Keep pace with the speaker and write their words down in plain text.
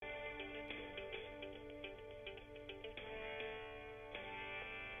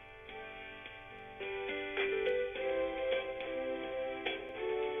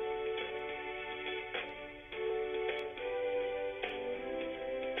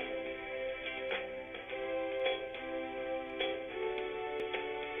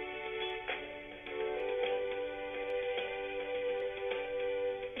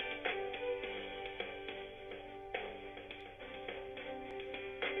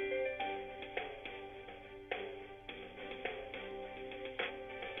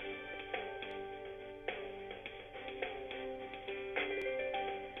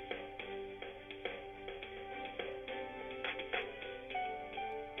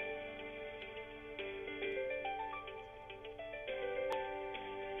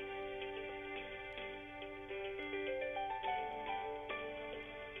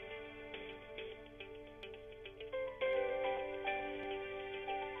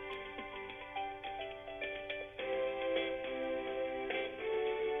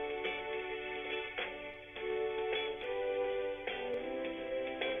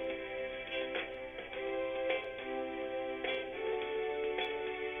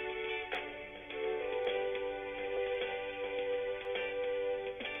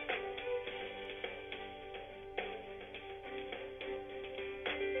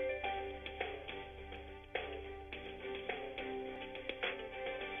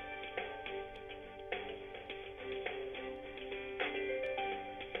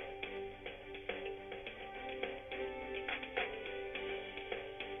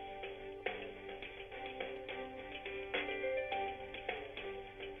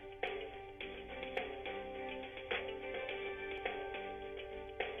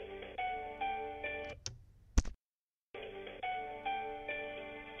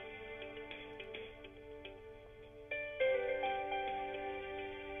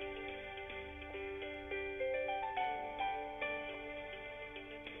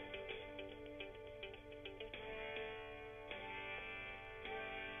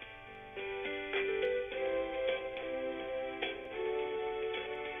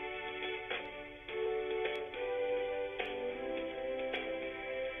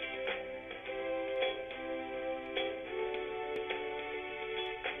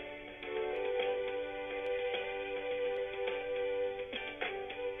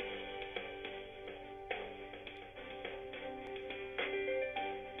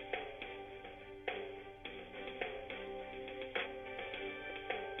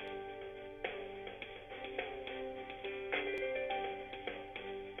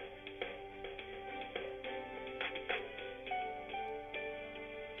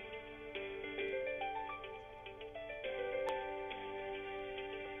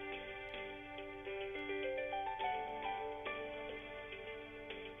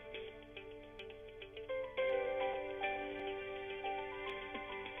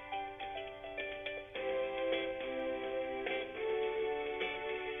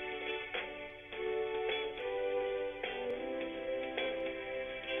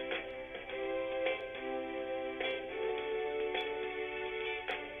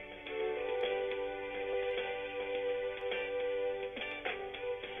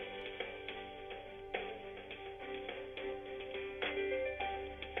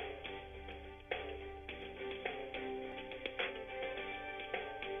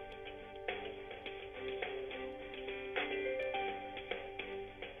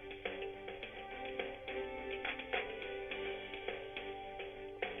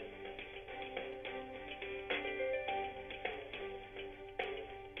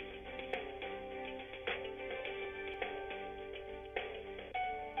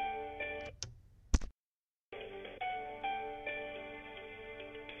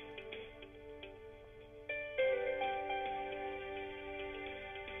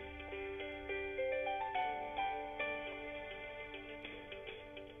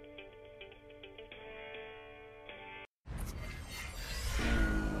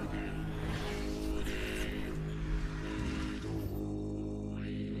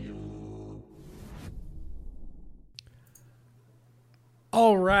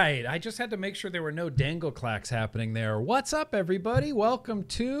All right. I just had to make sure there were no dangle clacks happening there. What's up, everybody? Welcome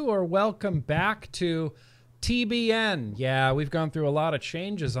back to TBN. Yeah, we've gone through a lot of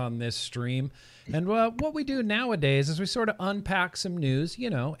changes on this stream. And what we do nowadays is we sort of unpack some news,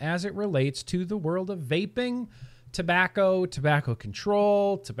 as it relates to the world of vaping, tobacco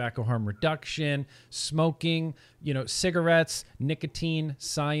control, tobacco harm reduction, smoking, cigarettes, nicotine,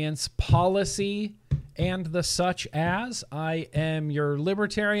 science, policy, and the such as. I am your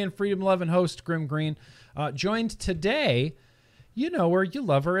libertarian, freedom-loving host, Grim Green, joined today, where you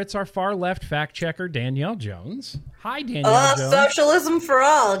love her. It's our far-left fact-checker, Danielle Jones. Hi, Danielle Jones. Socialism for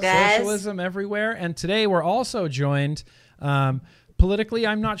all, guys. Socialism everywhere. And today we're also joined, politically,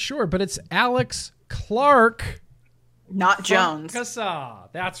 I'm not sure, but it's Alex Clark. Not Jones. CASA.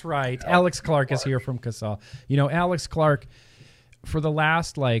 That's right. Alex Clark is here from CASA. Alex Clark, for the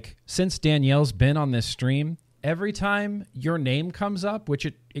last, since Danielle's been on this stream, every time your name comes up, which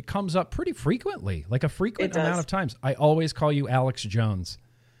it comes up pretty frequently, like a frequent amount of times, I always call you Alex Jones.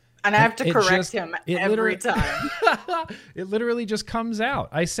 And I have to correct him every time. It literally just comes out.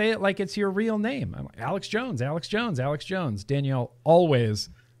 I say it like it's your real name. I'm like, Alex Jones, Alex Jones, Alex Jones. Danielle, always.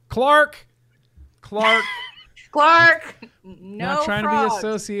 Clark. Clark. Not trying to be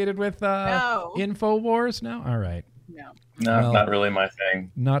associated with InfoWars? No? All right. No, not really my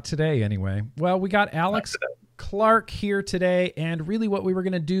thing. Not today, anyway. Well, we got Alex Clark here today, and really what we were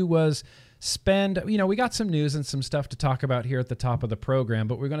going to do was spend, we got some news and some stuff to talk about here at the top of the program,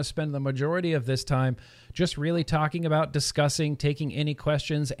 but we're going to spend the majority of this time just really talking about, discussing, taking any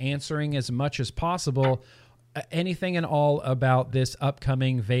questions, answering as much as possible, anything and all about this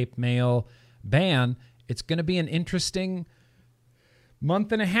upcoming vape mail ban. It's going to be an interesting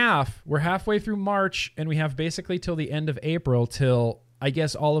month and a half. We're halfway through March, and we have basically till the end of April till, I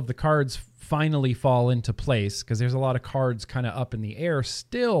guess, all of the cards finally fall into place, because there's a lot of cards kind of up in the air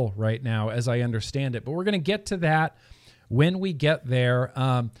still right now, as I understand it. But we're going to get to that when we get there.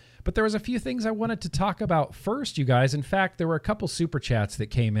 But there was a few things I wanted to talk about first, you guys. In fact, there were a couple super chats that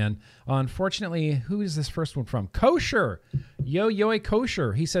came in. Unfortunately, who is this first one from? Kosher. Yo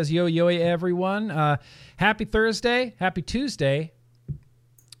Kosher. He says, yo everyone. Happy Thursday. Happy Tuesday.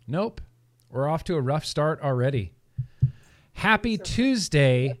 Nope. We're off to a rough start already. Happy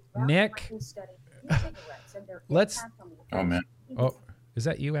Tuesday, Nick. Let's. Oh, man. Oh, is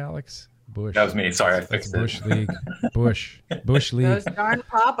that you, Alex? Bush. That was me. Sorry, I fixed Bush it. League. Bush League. Those darn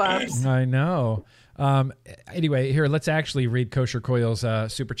pop-ups. I know. Anyway, here, let's actually read Kosher Coil's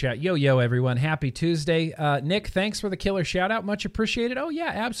super chat. Yo, everyone. Happy Tuesday. Nick, thanks for the killer shout-out. Much appreciated. Oh,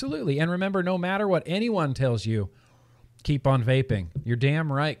 yeah, absolutely. And remember, no matter what anyone tells you, keep on vaping. You're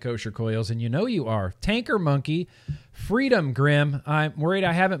damn right, Kosher Coils, and you know you are. Tanker Monkey, Freedom Grim. I'm worried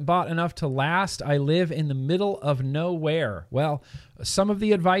I haven't bought enough to last. I live in the middle of nowhere. Well, some of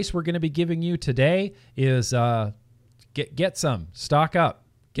the advice we're going to be giving you today is get some. Stock up.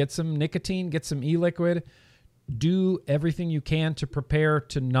 Get some nicotine. Get some e-liquid. Do everything you can to prepare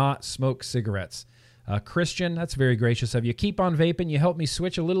to not smoke cigarettes. Christian, that's very gracious of you. Keep on vaping. You helped me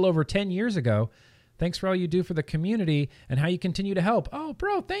switch a little over 10 years ago. Thanks for all you do for the community and how you continue to help. Oh,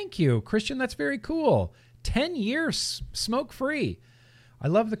 bro, thank you. Christian, that's very cool. 10 years smoke-free. I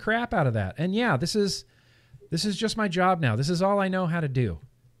love the crap out of that. And yeah, this is just my job now. This is all I know how to do.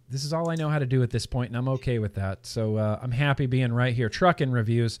 This is all I know how to do at this point, and I'm okay with that. So I'm happy being right here. Truckin'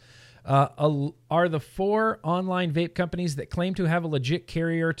 Reviews. Are the 4 online vape companies that claim to have a legit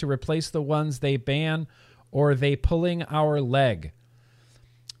carrier to replace the ones they ban, or are they pulling our leg?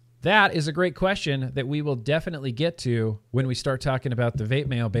 That is a great question that we will definitely get to when we start talking about the vape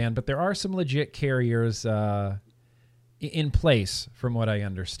mail ban, but there are some legit carriers in place, from what I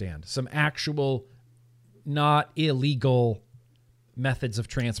understand. Some actual, not illegal methods of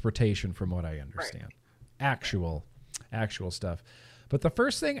transportation, from what I understand. Right. Actual stuff. But the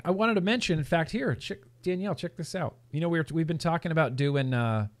first thing I wanted to mention, in fact, here, Danielle, check this out. We've been talking about doing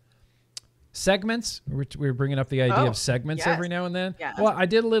segments. We're bringing up the idea of segments every now and then. Yes. Well, I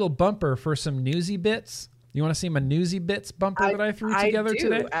did a little bumper for some Newsy Bits. You want to see my Newsy Bits bumper that I threw together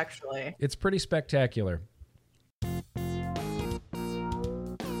today? Actually. It's pretty spectacular.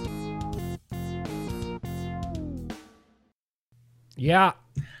 Yeah.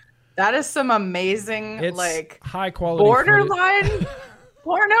 That is some amazing, it's high quality borderline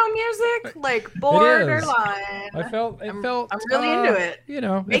porno music, borderline. I felt. I'm really into it.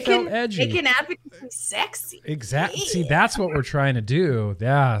 It felt edgy. Making advocacy sexy. Exactly. See, that's what we're trying to do.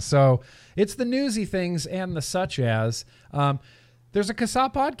 Yeah. So it's the newsy things and the such as. There's a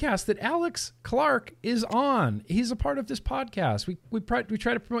CASA podcast that Alex Clark is on. He's a part of this podcast. We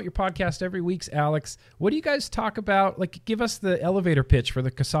try to promote your podcast every week, Alex. What do you guys talk about? Like, give us the elevator pitch for the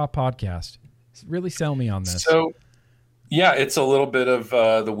CASA podcast. Really sell me on this. So, yeah, it's a little bit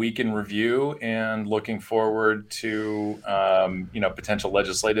of the week in review and looking forward to potential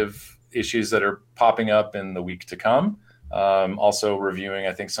legislative issues that are popping up in the week to come. Also reviewing,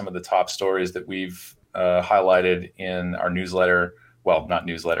 I think, some of the top stories that we've highlighted in our newsletter. Well, not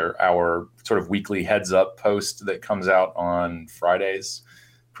newsletter, our sort of weekly heads up post that comes out on Fridays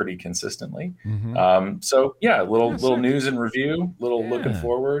pretty consistently. Mm-hmm. So yeah, little news and review, little looking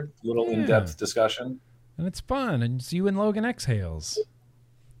forward, little in-depth discussion. And it's fun. And it's you and Logan Exhales.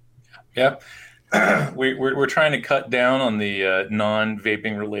 Yeah. We're trying to cut down on the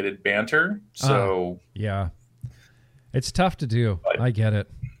non-vaping related banter. So yeah, it's tough to do. I get it.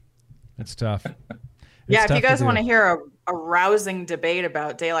 It's tough. Yeah, if you guys want to hear a rousing debate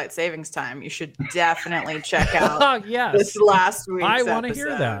about daylight savings time, you should definitely check out this last week's I want to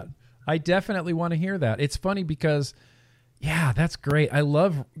hear that. I definitely want to hear that. It's funny because, yeah, that's great. I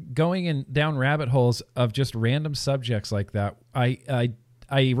love going down rabbit holes of just random subjects like that. I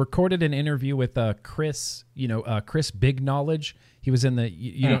recorded an interview with Chris, Chris Big Knowledge. He was in the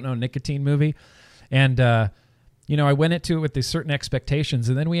You Don't Know Nicotine movie. And, I went into it with these certain expectations,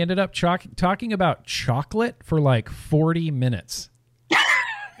 and then we ended up talking about chocolate for like 40 minutes.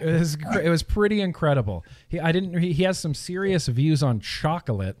 It was pretty incredible. He has some serious views on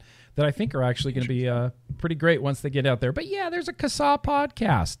chocolate that I think are actually going to be pretty great once they get out there. But yeah, there's a CASA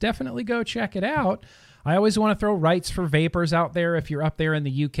podcast. Definitely go check it out. I always want to throw Rights for Vapors out there. If you're up there in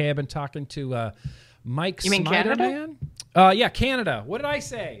the UK, I've been talking to Mike. You mean Canada? Man. Yeah, Canada. What did I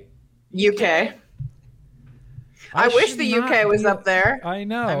say? UK. I wish the UK was up there. I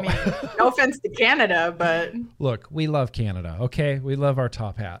know. I mean, no offense to Canada, but look, we love Canada. Okay, we love our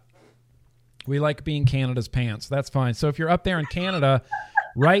top hat. We like being Canada's pants. That's fine. So if you're up there in Canada,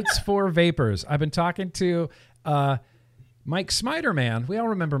 Rights for Vapors. I've been talking to Mike Smiderman. We all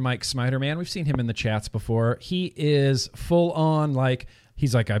remember Mike Smiderman. We've seen him in the chats before. He is full on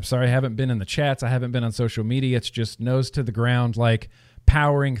he's like, I'm sorry, I haven't been in the chats. I haven't been on social media. It's just nose to the ground,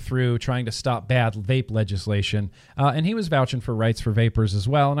 powering through trying to stop bad vape legislation. And he was vouching for Rights for Vapors as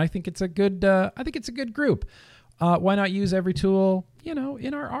well. And I think it's a good group. Why not use every tool,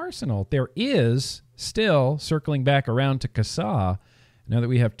 in our arsenal? There is still, circling back around to CASA, now that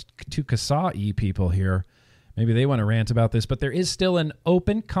we have two CASA-y people here, maybe they want to rant about this, but there is still an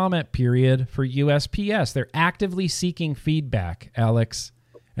open comment period for USPS. They're actively seeking feedback, Alex,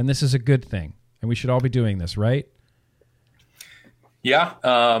 and this is a good thing. And we should all be doing this, right? Yeah,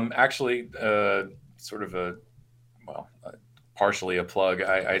 actually, partially a plug.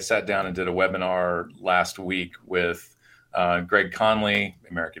 I sat down and did a webinar last week with Greg Conley,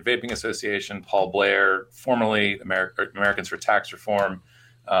 American Vaping Association, Paul Blair, formerly Americans for Tax Reform,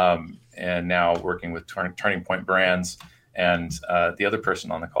 and now working with Turning Point Brands. And the other person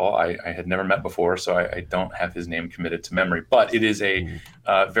on the call, I had never met before, so I don't have his name committed to memory. But it is a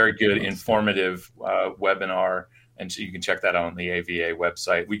very good, informative webinar. And so you can check that out on the AVA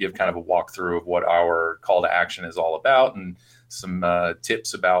website. We give kind of a walkthrough of what our call to action is all about and some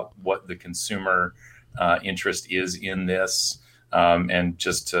tips about what the consumer interest is in this. And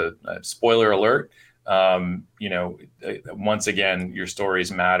just to spoiler alert, once again, your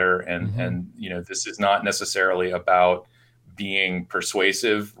stories matter. And this is not necessarily about being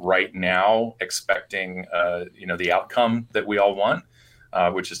persuasive right now, expecting, the outcome that we all want,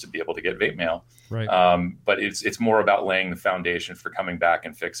 which is to be able to get vape mail. Right. But it's more about laying the foundation for coming back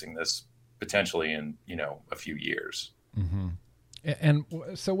and fixing this potentially in, a few years. Mm-hmm. And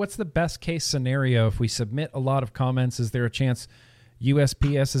so what's the best case scenario if we submit a lot of comments? Is there a chance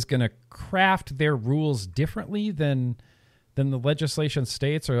USPS is going to craft their rules differently than the legislation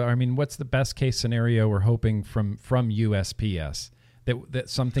states? Or, what's the best case scenario we're hoping from USPS? That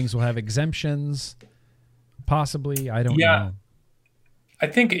some things will have exemptions, possibly? I don't know. I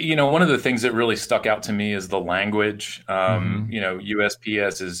think, one of the things that really stuck out to me is the language.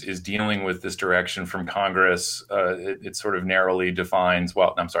 USPS is dealing with this direction from Congress. It sort of narrowly defines,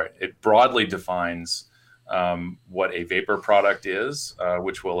 it broadly defines what a vapor product is,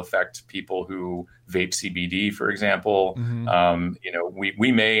 which will affect people who vape CBD, for example. Mm-hmm.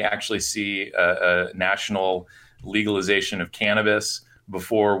 We may actually see a national legalization of cannabis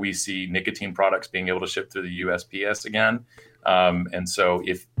before we see nicotine products being able to ship through the USPS again. And so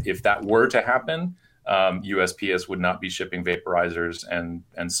if that were to happen, USPS would not be shipping vaporizers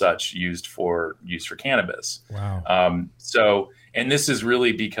and such used for cannabis. Wow. So And this is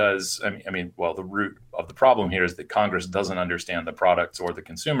really because, well, the root of the problem here is that Congress doesn't understand the products or the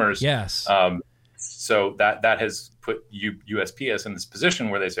consumers. Yes. So that has put USPS in this position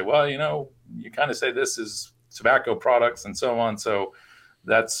where they say, well, you kind of say this is tobacco products and so on. So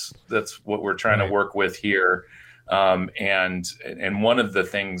that's what we're trying to work with here. And one of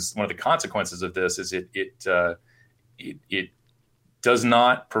the consequences of this is it does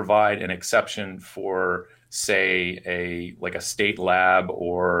not provide an exception for, say, a state lab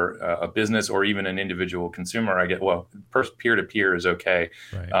or a business or even an individual consumer. Peer-to-peer is okay.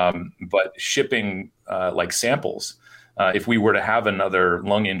 Right. But shipping like samples, if we were to have another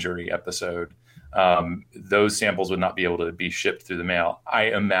lung injury episode, those samples would not be able to be shipped through the mail. I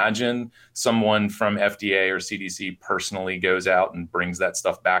imagine someone from FDA or CDC personally goes out and brings that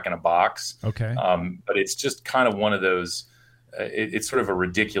stuff back in a box. Okay. But it's just kind of one of those, it's sort of a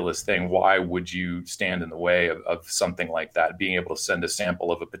ridiculous thing. Why would you stand in the way of something like that, being able to send a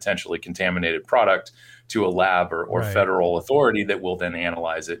sample of a potentially contaminated product to a lab or federal authority that will then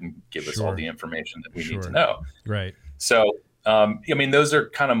analyze it and give us all the information that we need to know. Right. So, those are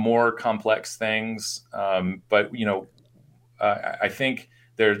kind of more complex things, but I think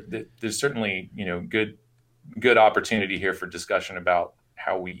there's certainly good opportunity here for discussion about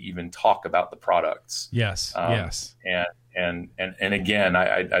how we even talk about the products. Yes. Yes. And again,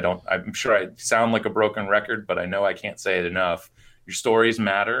 I'm sure I sound like a broken record, but I know I can't say it enough. Your stories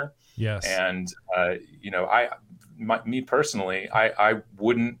matter. Yes. And me personally, I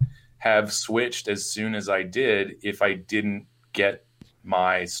wouldn't have switched as soon as I did if I didn't get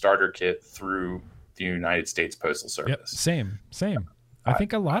my starter kit through the United States Postal Service. Yep, same. I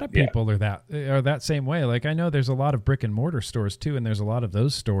think a lot of people are that same way. Like, I know there's a lot of brick and mortar stores too, and there's a lot of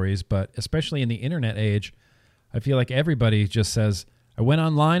those stories, but especially in the internet age, I feel like everybody just says, I went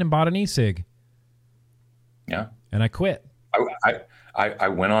online and bought an e-cig. Yeah. And I quit. I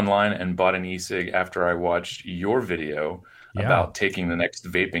went online and bought an e-cig after I watched your video about taking the next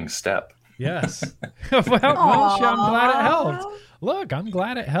vaping step. Yes. I'm glad it helped. Look, I'm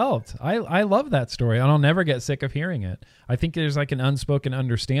glad it helped. I love that story, and I'll never get sick of hearing it. I think there's like an unspoken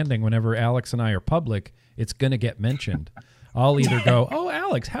understanding whenever Alex and I are public, it's going to get mentioned. I'll either go, oh,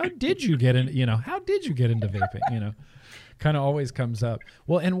 Alex, how did you get into vaping? Kind of always comes up.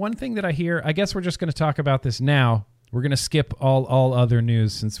 Well, and one thing that I hear, I guess we're just going to talk about this now. We're going to skip all other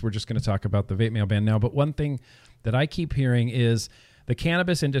news since we're just going to talk about the vape mail ban now. But one thing that I keep hearing is the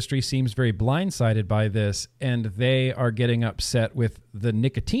cannabis industry seems very blindsided by this, and they are getting upset with the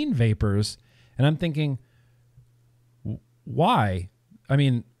nicotine vapors. And I'm thinking, why? I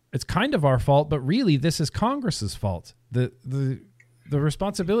mean, it's kind of our fault, but really this is Congress's fault. The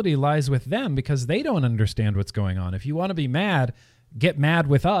responsibility lies with them because they don't understand what's going on. If you want to be mad, get mad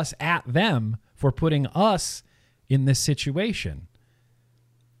with us at them for putting us in this situation.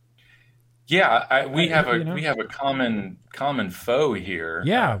 Yeah, we have a common foe here.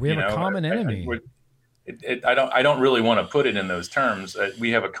 Yeah, we have a common enemy. I don't really want to put it in those terms.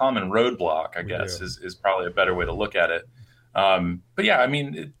 We have a common roadblock, I guess, is probably a better way to look at it. But yeah, I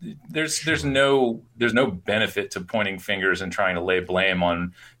mean, there's no benefit to pointing fingers and trying to lay blame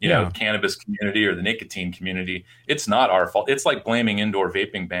on cannabis community or the nicotine community. It's not our fault. It's like blaming indoor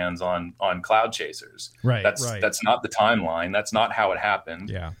vaping bans on cloud chasers. Right. That's not the timeline. That's not how it happened.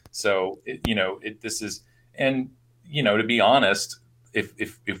 Yeah. So this is, and to be honest,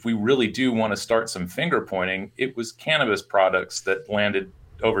 if we really do want to start some finger pointing, it was cannabis products that landed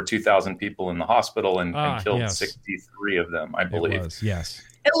over 2,000 people in the hospital and killed 63 of them, I believe. It was, yes.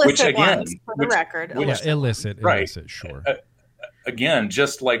 Illicit ones, for the record. Illicit, right. Sure. Again,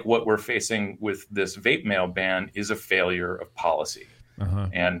 just like what we're facing with this vape mail ban is a failure of policy. Uh-huh.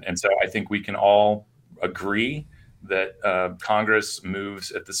 And so I think we can all agree that Congress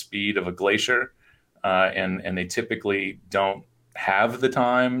moves at the speed of a glacier, and they typically don't have the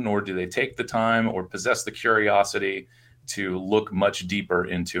time, nor do they take the time or possess the curiosity to look much deeper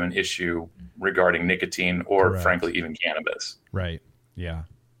into an issue regarding nicotine or, Correct. frankly, even cannabis. Right. Yeah.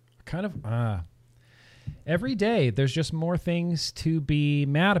 Kind of every day there's just more things to be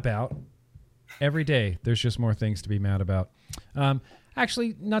mad about. Every day there's just more things to be mad about.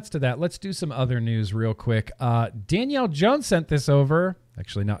 Actually, nuts to that. Let's do some other news real quick. Danielle Jones sent this over.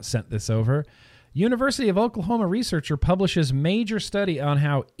 Actually, not sent this over. University of Oklahoma researcher publishes major study on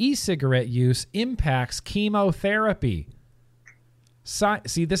how e-cigarette use impacts chemotherapy.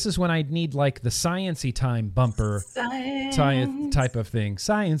 See, this is when I'd need like the Science-y time bumper type of thing.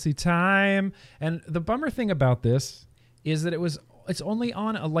 Science-y time. And the bummer thing about this is that it's only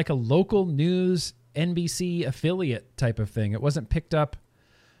on a local news NBC affiliate type of thing. It wasn't picked up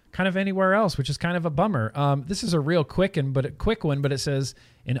kind of anywhere else, which is kind of a bummer. This is a real quick one, but it says,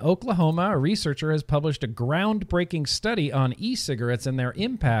 in Oklahoma, a researcher has published a groundbreaking study on e-cigarettes and their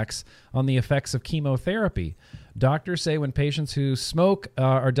impacts on the effects of chemotherapy. Doctors say when patients who smoke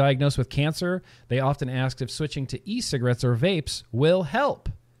are diagnosed with cancer, they often ask if switching to e-cigarettes or vapes will help.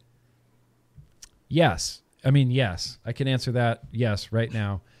 Yes. Yes. I can answer that yes right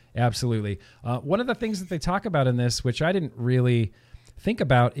now. Absolutely. One of the things that they talk about in this, which I didn't really think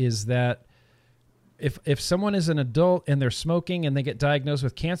about, is that if someone is an adult and they're smoking and they get diagnosed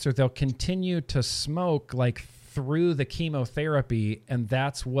with cancer, they'll continue to smoke like through the chemotherapy, and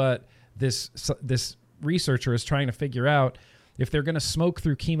that's what this researcher is trying to figure out. If they're going to smoke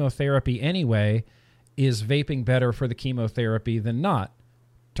through chemotherapy anyway, is vaping better for the chemotherapy than not?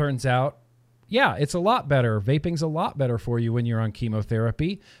 Turns out, yeah, it's a lot better. Vaping's a lot better for you when you're on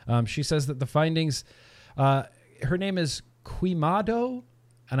chemotherapy. She says that the findings, her name is Quimado,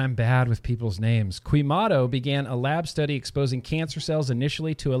 and I'm bad with people's names. Quimado began a lab study exposing cancer cells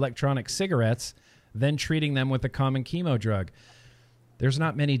initially to electronic cigarettes, then treating them with a common chemo drug. There's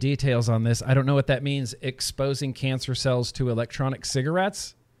not many details on this. I don't know what that means, exposing cancer cells to electronic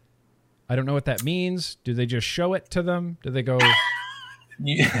cigarettes. I don't know what that means. Do they just show it to them? Do they go...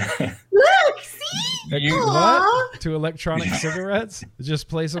 Look, see? What? To electronic cigarettes? Just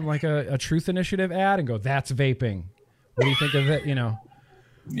plays them like a Truth Initiative ad and go, that's vaping. What do you think of it?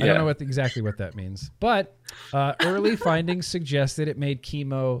 I don't know exactly what that means. But early findings suggested it made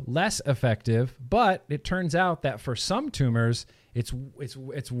chemo less effective, but it turns out that for some tumors, it's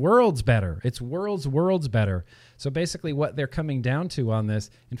worlds better. It's worlds better. So basically what they're coming down to on this,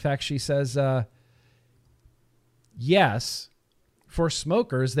 in fact, she says, yes, for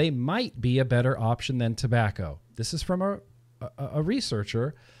smokers, they might be a better option than tobacco. This is from a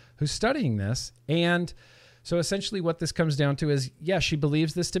researcher who's studying this. And so essentially what this comes down to is, yeah, she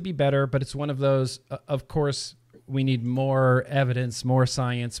believes this to be better, but it's one of those, of course, we need more evidence, more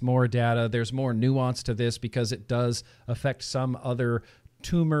science, more data. There's more nuance to this because it does affect some other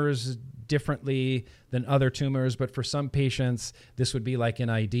tumors differently than other tumors. But for some patients, this would be like an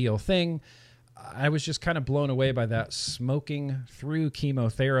ideal thing. I was just kind of blown away by that, smoking through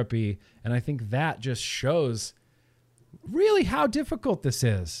chemotherapy. And I think that just shows really how difficult this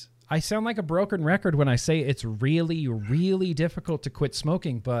is. I sound like a broken record when I say it's really, really difficult to quit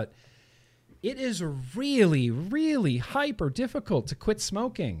smoking, but it is really, really hyper difficult to quit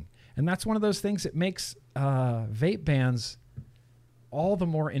smoking. And that's one of those things that makes vape bans all the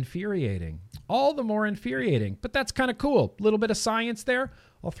more infuriating. But that's kind of cool. A little bit of science there.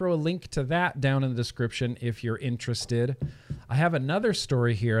 I'll throw a link to that down in the description if you're interested. I have another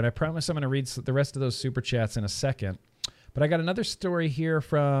story here, and I promise I'm going to read the rest of those super chats in a second. But I got another story here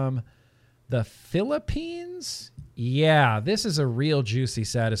from the Philippines. Yeah, this is a real juicy,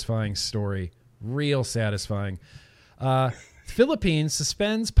 satisfying story. Real satisfying. Philippines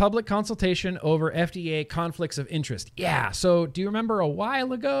suspends public consultation over FDA conflicts of interest. Yeah, so do you remember a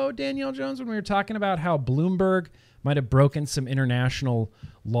while ago, Danielle Jones, when we were talking about how Bloomberg might have broken some international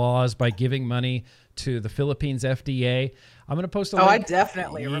laws by giving money to the Philippines FDA? I'm going to post a link. I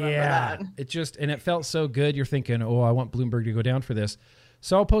definitely remember that. It felt so good. You're thinking, I want Bloomberg to go down for this.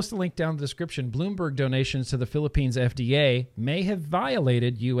 So I'll post a link down in the description. Bloomberg donations to the Philippines FDA may have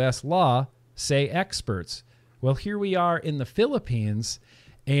violated U.S. law, say experts. Well, here we are in the Philippines,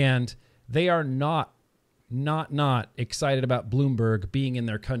 and they are not excited about Bloomberg being in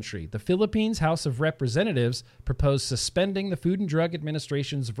their country. The Philippines House of Representatives proposed suspending the Food and Drug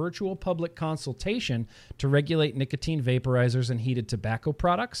Administration's virtual public consultation to regulate nicotine vaporizers and heated tobacco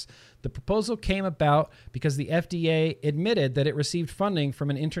products. The proposal came about because the FDA admitted that it received funding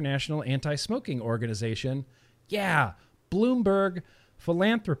from an international anti-smoking organization. Yeah, Bloomberg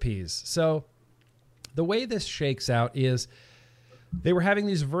Philanthropies. So the way this shakes out is they were having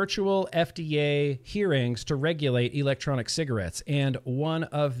these virtual FDA hearings to regulate electronic cigarettes. And one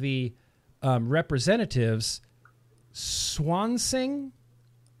of the representatives, Swansing,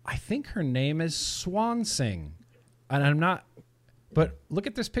 I think her name is Swansing. And I'm not, but look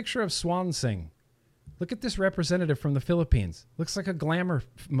at this picture of Swansing. Look at this representative from the Philippines. Looks like a glamour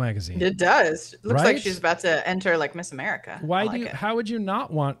magazine. It does. Looks like she's about to enter like Miss America. How would you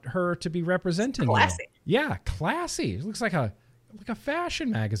not want her to be representing you? Classy. Yeah, classy. It looks like a fashion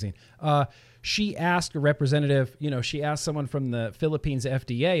magazine. She asked a representative, she asked someone from the Philippines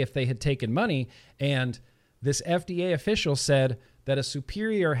FDA if they had taken money, and this FDA official said that a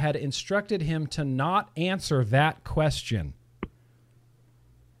superior had instructed him to not answer that question.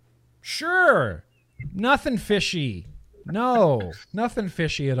 Sure. Nothing fishy. No, nothing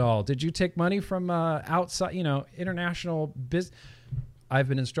fishy at all. Did you take money from outside, international business? I've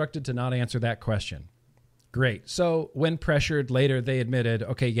been instructed to not answer that question. Great. So when pressured later, they admitted,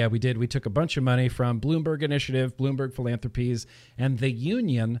 okay, yeah, we did. We took a bunch of money from Bloomberg Initiative, Bloomberg Philanthropies, and the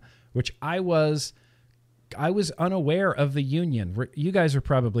Union, which I was unaware of the Union. You guys are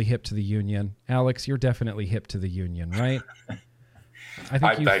probably hip to the Union. Alex, you're definitely hip to the Union, right? I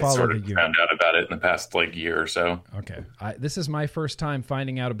think I sort of found out about it in the past year or so. Okay. This is my first time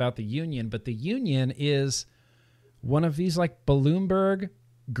finding out about the Union, but the Union is one of these Bloomberg,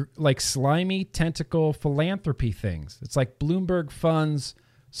 slimy tentacle philanthropy things. It's like Bloomberg Funds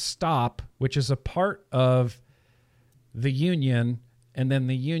Stop, which is a part of the Union, and then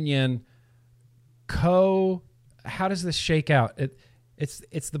the Union how does this shake out?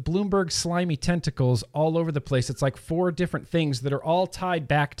 It's the Bloomberg slimy tentacles all over the place. It's like 4 different things that are all tied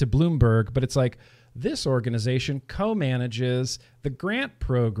back to Bloomberg, but it's like this organization co-manages the grant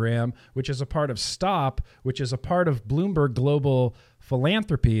program, which is a part of STOP, which is a part of Bloomberg Global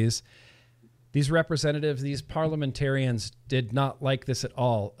Philanthropies. These representatives, these parliamentarians did not like this at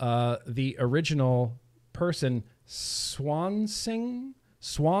all. The original person, Swansing,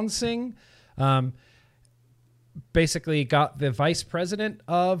 basically got the vice president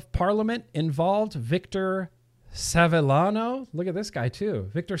of parliament involved, Victor Savillano. Look at this guy too,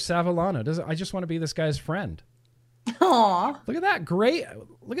 Victor Savillano. I just want to be this guy's friend. Aww. Look at that great.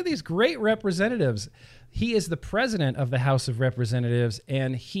 Look at these great representatives. He is the president of the House of Representatives,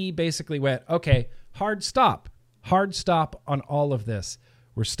 and he basically went, okay, hard stop on all of this.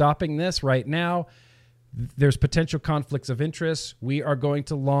 We're stopping this right now. There's potential conflicts of interest. We are going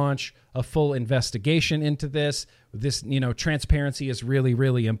to launch a full investigation into this. This, transparency is really,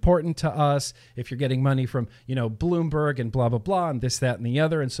 really important to us. If you're getting money from, Bloomberg and blah, blah, blah, and this, that, and the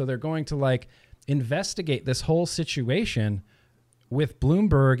other. And so they're going to investigate this whole situation with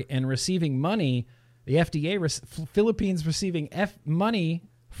Bloomberg and receiving money. The FDA, Philippines receiving money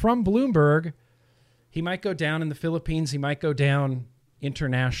from Bloomberg. He might go down in the Philippines. He might go down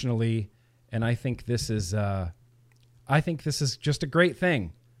internationally. And I think this is just a great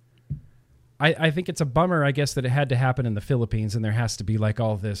thing. I think it's a bummer, I guess, that it had to happen in the Philippines, and there has to be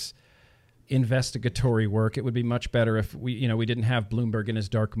all this investigatory work. It would be much better if we didn't have Bloomberg and his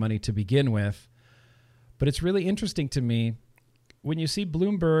dark money to begin with. But it's really interesting to me when you see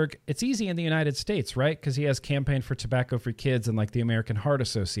Bloomberg. It's easy in the United States, right? Because he has Campaign for Tobacco-Free Kids and the American Heart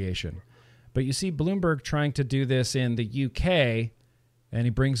Association. But you see Bloomberg trying to do this in the UK. And he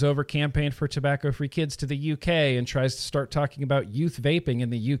brings over Campaign for Tobacco-Free Kids to the UK and tries to start talking about youth vaping in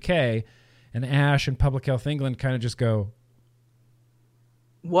the UK. And Ash and Public Health England kind of just go,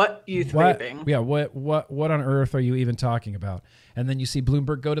 "What youth vaping? Yeah, what on earth are you even talking about?" And then you see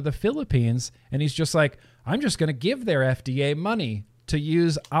Bloomberg go to the Philippines, and he's just like, "I'm just going to give their FDA money to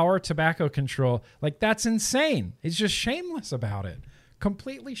use our tobacco control." That's insane. He's just shameless about it.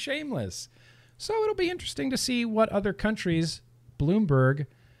 Completely shameless. So it'll be interesting to see what other countries Bloomberg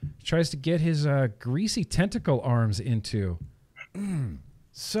tries to get his greasy tentacle arms into.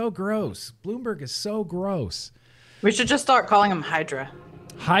 So gross. Bloomberg is so gross. We should just start calling him Hydra.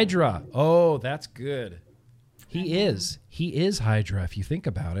 Hydra. Oh, that's good. He is Hydra if you think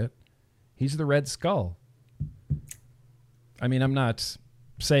about it. He's the Red Skull. I mean, I'm not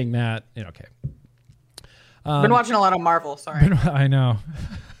saying that. Okay. Been watching a lot of Marvel. Sorry. I know.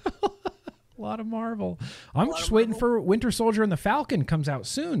 A lot of Marvel. I'm just waiting for Winter Soldier and the Falcon comes out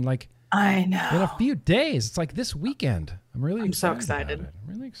soon. I know. In a few days. It's this weekend. I'm so excited. I'm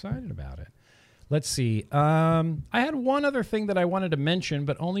really excited about it. Let's see. I had one other thing that I wanted to mention,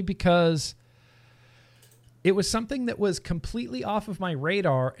 but only because it was something that was completely off of my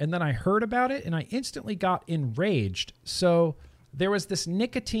radar, and then I heard about it, and I instantly got enraged. So there was this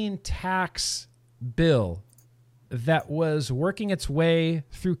nicotine tax bill that was working its way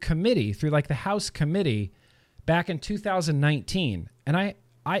through the House committee back in 2019. And I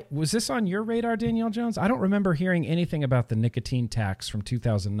was this on your radar, Danielle Jones? I don't remember hearing anything about the nicotine tax from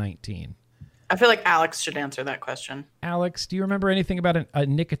 2019. I feel like Alex should answer that question. Alex, do you remember anything about a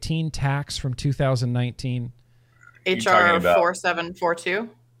nicotine tax from 2019? HR 4742?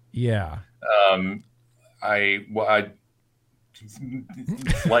 Yeah.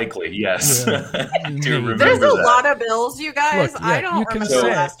 Likely, yes. Yeah. There's a lot of bills, you guys. Look, yeah, I don't remember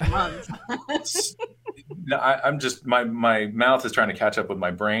last month. No, I'm just my mouth is trying to catch up with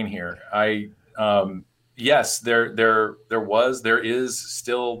my brain here. Yes, there is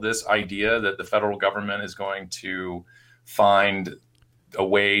still this idea that the federal government is going to find a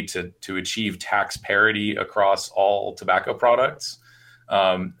way to achieve tax parity across all tobacco products.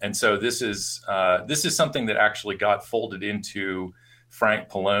 And so this is something that actually got folded into Frank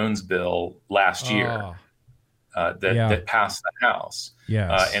Pallone's bill last year. that passed the House.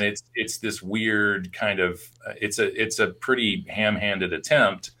 Yes. And it's this weird kind of it's a pretty ham-handed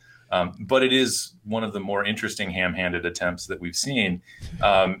attempt, but it is one of the more interesting ham-handed attempts that we've seen.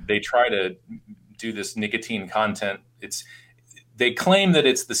 They try to do this nicotine content. They claim that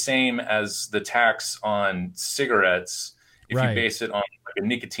it's the same as the tax on cigarettes if you base it on like a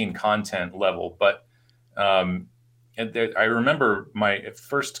nicotine content level. But I remember my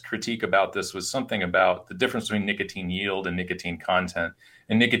first critique about this was something about the difference between nicotine yield and nicotine content.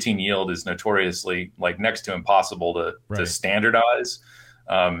 And nicotine yield is notoriously like next to impossible to standardize.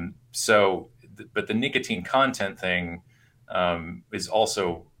 But the nicotine content thing is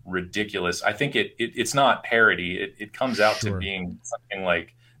also ridiculous. I think it's not parity. It comes out to being something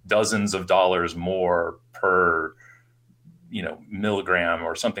like dozens of dollars more per, milligram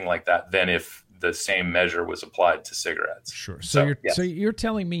or something like that than if the same measure was applied to cigarettes. Sure. So you're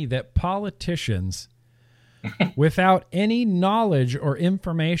telling me that politicians without any knowledge or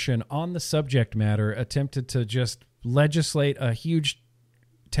information on the subject matter attempted to just legislate a huge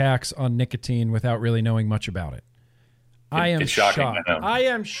tax on nicotine without really knowing much about it. I am shocked. I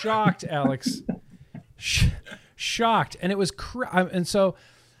am shocked, Alex. Shocked. And it was and so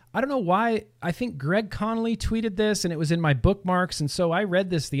I don't know why. I think Greg Connolly tweeted this and it was in my bookmarks. And so I read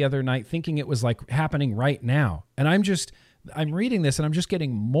this the other night thinking it was like happening right now. And I'm reading this and I'm just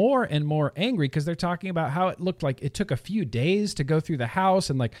getting more and more angry because they're talking about how it looked like it took a few days to go through the House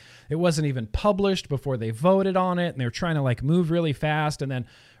and like it wasn't even published before they voted on it. And they're trying to like move really fast. And then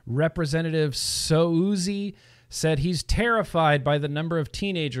Representative Souzy said he's terrified by the number of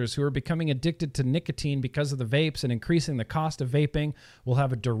teenagers who are becoming addicted to nicotine because of the vapes, and increasing the cost of vaping will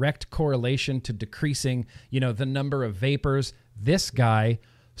have a direct correlation to decreasing, the number of vapors. This guy,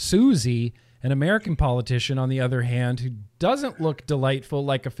 Souzy, an American politician, on the other hand, who doesn't look delightful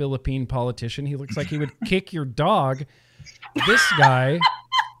like a Philippine politician. He looks like he would kick your dog.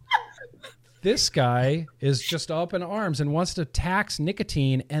 This guy is just up in arms and wants to tax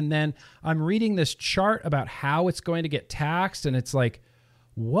nicotine. And then I'm reading this chart about how it's going to get taxed. And it's like,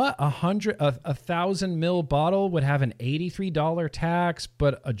 what? 1,000 ml bottle would have an $83 tax,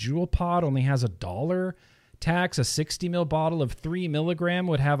 but a Juul pod only has $1 tax. A 60 ml bottle of 3 milligram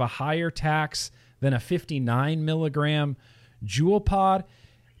would have a higher tax than a 59 milligram Juul pod.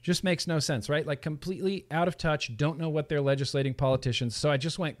 Just makes no sense, right? Like completely out of touch, don't know what they're legislating, politicians. So I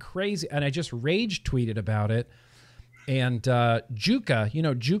just went crazy and I just rage tweeted about it. And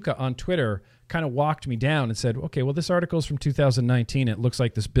Juka on Twitter kind of walked me down and said, okay, well, this article's from 2019. It looks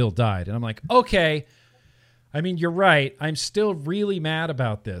like this bill died. And I'm like, okay, I mean, you're right. I'm still really mad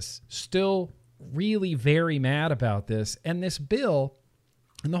about this. Still really very mad about this. And this bill,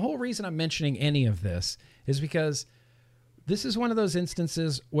 and the whole reason I'm mentioning any of this is because this is one of those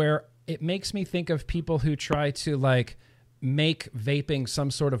instances where it makes me think of people who try to like make vaping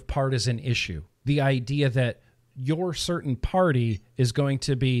some sort of partisan issue. The idea that your certain party is going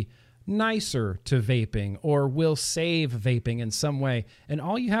to be nicer to vaping or will save vaping in some way. And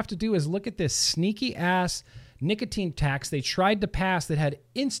all you have to do is look at this sneaky ass nicotine tax they tried to pass that had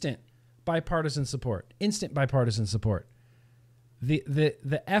instant bipartisan support.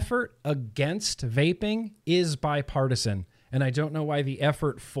 The effort against vaping is bipartisan. And I don't know why the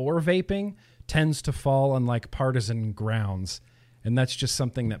effort for vaping tends to fall on like partisan grounds. And that's just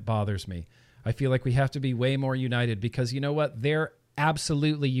something that bothers me. I feel like we have to be way more united because you know what? They're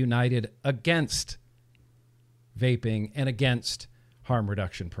absolutely united against vaping and against harm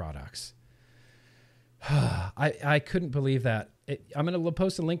reduction products. I couldn't believe that. I'm going to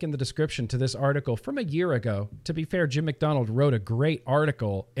post a link in the description to this article from a year ago. To be fair, Jim McDonald wrote a great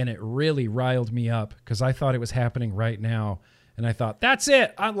article, and it really riled me up because I thought it was happening right now. And I thought, that's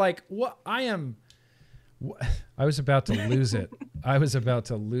it. I'm like, what? I was about to lose it. I was about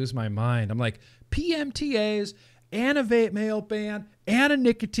to lose my mind. I'm like, PMTAs and a vape mail ban and a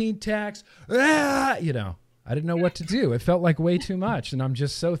nicotine tax. I didn't know what to do. It felt like way too much. And I'm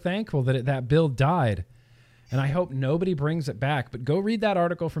just so thankful that that bill died. And I hope nobody brings it back. But go read that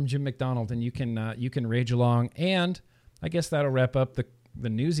article from Jim McDonald, and you can rage along. And I guess that'll wrap up the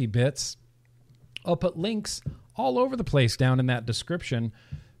newsy bits. I'll put links all over the place down in that description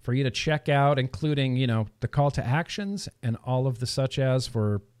for you to check out, including the call to actions and all of the such as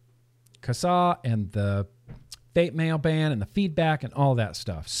for CASA and the vape mail ban and the feedback and all that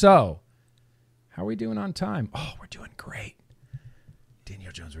stuff. So, how are we doing on time? Oh, we're doing great.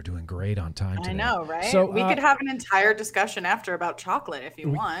 Danielle Jones, we're doing great on time today. I know, right? So we could have an entire discussion after about chocolate if you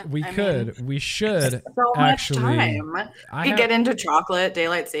want. We should. So much time. We could get into chocolate,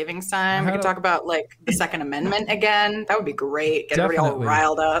 daylight savings time. We could talk about like the Second Amendment again. That would be great. Get everybody all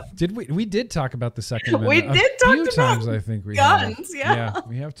riled up. We did talk about the Second Amendment. We did talk about times. I think we guns. Yeah,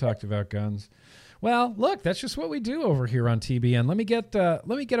 we have talked about guns. Well, look, that's just what we do over here on TBN. Let me get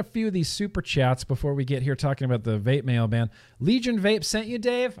a few of these super chats before we get here talking about the vape mailman. Legion Vape sent you,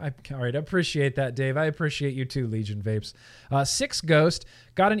 Dave. All right, I appreciate that, Dave. I appreciate you too, Legion Vapes. Six Ghost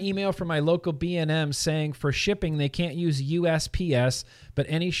got an email from my local B&M saying for shipping they can't use USPS, but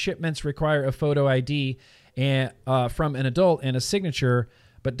any shipments require a photo ID and from an adult and a signature,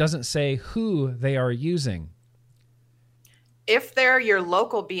 but doesn't say who they are using. If they're your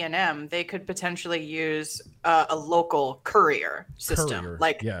local B&M, they could potentially use a local courier system.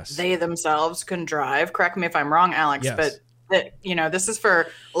 They themselves can drive. Correct me if I'm wrong, Alex, but this is for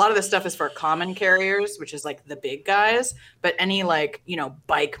a lot of this stuff is for common carriers, which is like the big guys. But any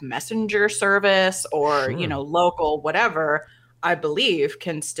bike messenger service or local whatever, I believe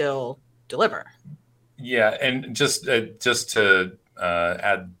can still deliver. Yeah, and just to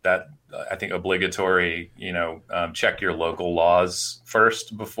add that. I think obligatory, check your local laws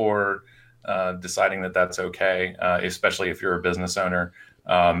first before deciding that that's okay, especially if you're a business owner.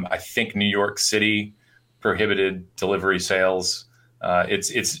 I think New York City prohibited delivery sales.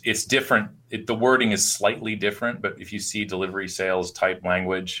 It's different. The wording is slightly different, but if you see delivery sales type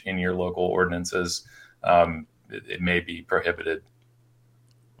language in your local ordinances, it may be prohibited.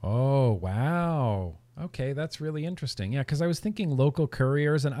 Oh, wow. Okay, that's really interesting. Yeah, because I was thinking local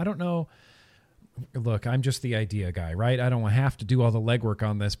couriers, and I don't know. Look, I'm just the idea guy, right? I don't have to do all the legwork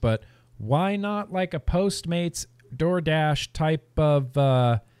on this, but why not like a Postmates, DoorDash type of,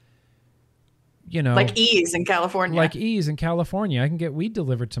 like Ease in California. Like Ease in California. I can get weed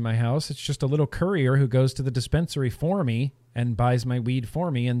delivered to my house. It's just a little courier who goes to the dispensary for me and buys my weed for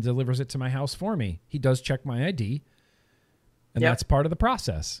me and delivers it to my house for me. He does check my ID. And that's part of the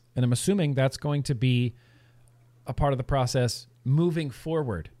process. And I'm assuming that's going to be a part of the process moving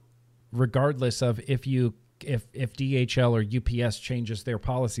forward, regardless of if DHL or UPS changes their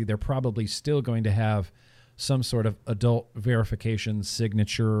policy, they're probably still going to have some sort of adult verification,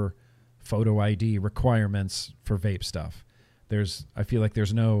 signature, photo ID requirements for vape stuff. I feel like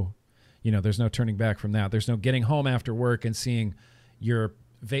there's no turning back from that. There's no getting home after work and seeing your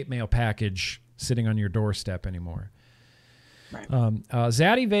vape mail package sitting on your doorstep anymore. Right.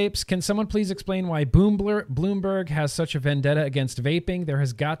 Zaddy Vapes, can someone please explain why Bloomberg has such a vendetta against vaping? There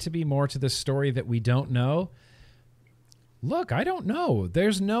has got to be more to this story that we don't know. Look, I don't know.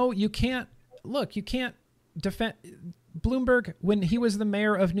 You can't defend Bloomberg. When he was the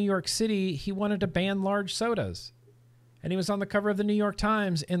mayor of New York City, he wanted to ban large sodas. And he was on the cover of the New York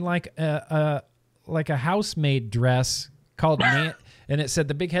Times in like a housemaid dress called and it said,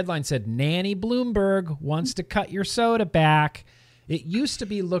 the big headline said, Nanny Bloomberg wants to cut your soda back. It used to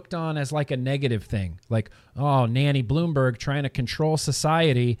be looked on as like a negative thing, like, oh, Nanny Bloomberg trying to control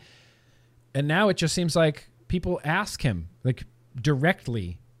society. And now it just seems like people ask him like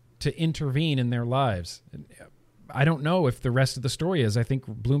directly to intervene in their lives. I don't know if the rest of the story is. I think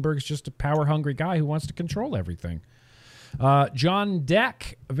Bloomberg's just a power-hungry guy who wants to control everything. John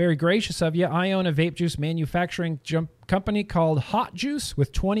Deck, very gracious of you. I own a vape juice manufacturing company called Hot Juice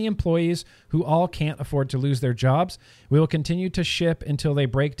with 20 employees who all can't afford to lose their jobs. We will continue to ship until they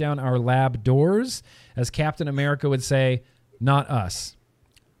break down our lab doors. As Captain America would say, not us.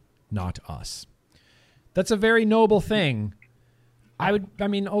 Not us. That's a very noble thing.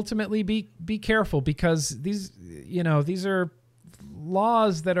 Ultimately be careful because these are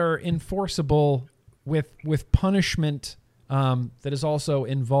laws that are enforceable with punishment that is also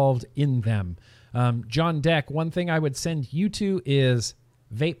involved in them. John Deck, one thing I would send you to is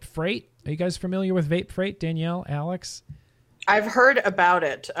Vape Freight. Are you guys familiar with Vape Freight, Danielle, Alex? I've heard about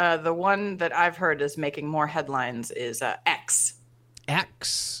it. The one that I've heard is making more headlines is X.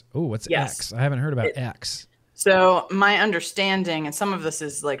 X? Oh, what's X? I haven't heard about X. So my understanding, and some of this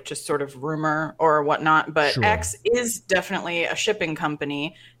is like just sort of rumor or whatnot, but sure. X is definitely a shipping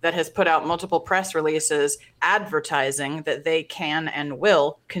company that has put out multiple press releases advertising that they can and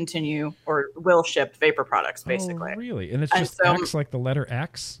will continue or will ship vapor products, basically. Oh, really? And it's just X, like the letter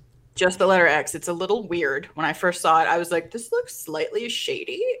X? Just the letter X. It's a little weird. When I first saw it, I was like, this looks slightly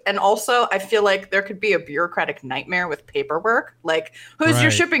shady. And also, I feel like there could be a bureaucratic nightmare with paperwork. Like, who's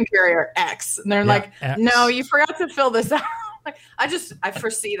your shipping carrier? X. And they're like, X. No, you forgot to fill this out. I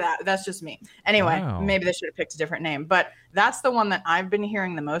foresee that. That's just me. Anyway, Maybe they should have picked a different name. But that's the one that I've been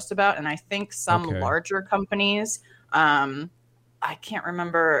hearing the most about. And I think some larger companies I can't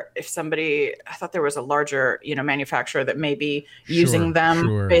remember if I thought there was a larger, manufacturer that may be using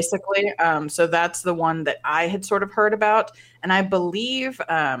them basically. So that's the one that I had sort of heard about. And I believe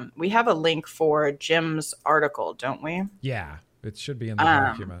we have a link for Jim's article, don't we? Yeah, it should be in the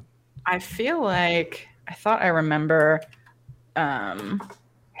document. I feel like I thought I remember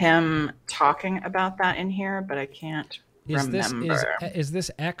him talking about that in here, but I can't remember. Is this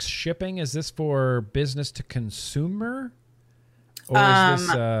X shipping? Is this for business to consumer? Or is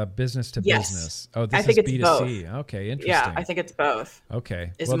this business to business? Oh, this is B2C. Both. Okay, interesting. Yeah, I think it's both.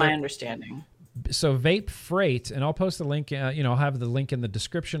 Okay. Is my understanding. So Vape Freight, and I'll post the link, I'll have the link in the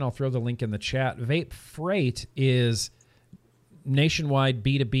description. I'll throw the link in the chat. Vape Freight is nationwide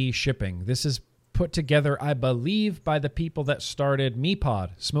B2B shipping. This is put together, I believe, by the people that started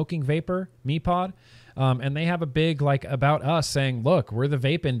MePod, Smoking Vapor, MePod. And they have a big, about us saying, look, we're the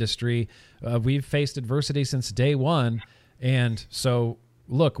vape industry. We've faced adversity since day one. And so,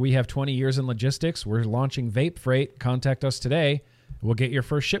 look, we have 20 years in logistics. We're launching Vape Freight. Contact us today. We'll get your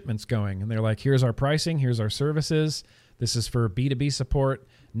first shipments going. And they're like, here's our pricing. Here's our services. This is for B2B support,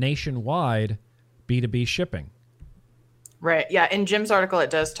 nationwide B2B shipping. Right. Yeah. In Jim's article, it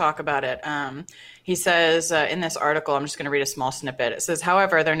does talk about it. He says in this article, I'm just going to read a small snippet. It says,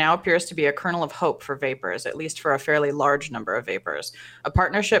 however, there now appears to be a kernel of hope for vapors, at least for a fairly large number of vapors. A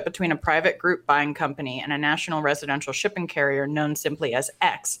partnership between a private group buying company and a national residential shipping carrier known simply as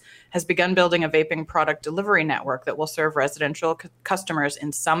X has begun building a vaping product delivery network that will serve residential customers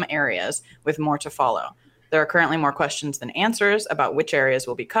in some areas, with more to follow. There are currently more questions than answers about which areas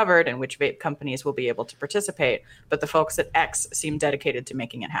will be covered and which vape companies will be able to participate, but the folks at X seem dedicated to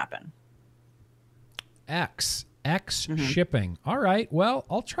making it happen. X shipping. All right. Well,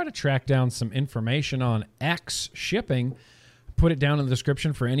 I'll try to track down some information on X shipping, put it down in the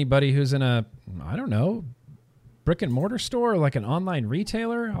description for anybody who's in a, brick and mortar store, like an online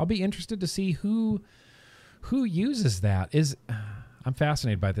retailer. I'll be interested to see who uses that. I'm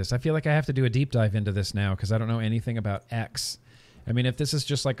fascinated by this. I feel like I have to do a deep dive into this now because I don't know anything about X. I mean, if this is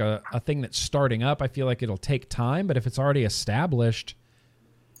just like a thing that's starting up, I feel like it'll take time. But if it's already established,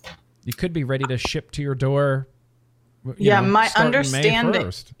 you could be ready to ship to your door. My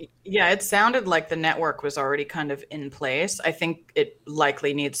understanding. Yeah, it sounded like the network was already kind of in place. I think it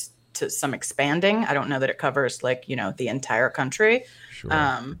likely needs some expanding. I don't know that it covers the entire country. Sure.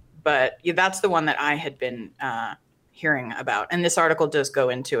 But that's the one that I had been hearing about, and this article does go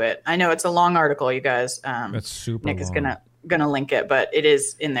into it. I know it's a long article, you guys. That's super Nick long. is gonna link it, but it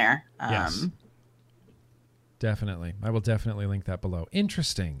is in there. Yes, definitely. I will definitely link that below.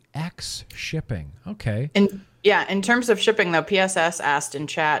 Interesting. X shipping. Okay. And in terms of shipping, though, PSS asked in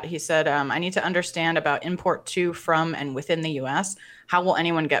chat. He said, "I need to understand about import to, from, and within the U.S. How will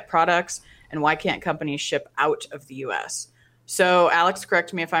anyone get products, and why can't companies ship out of the U.S.?" So, Alex,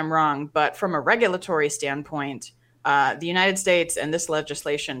 correct me if I'm wrong, but from a regulatory standpoint, the United States and this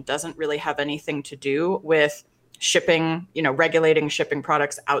legislation doesn't really have anything to do with shipping, regulating shipping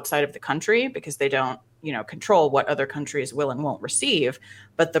products outside of the country, because they don't, control what other countries will and won't receive.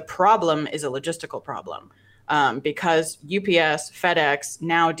 But the problem is a logistical problem because UPS, FedEx,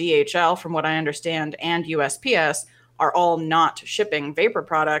 now DHL, from what I understand, and USPS are all not shipping vapor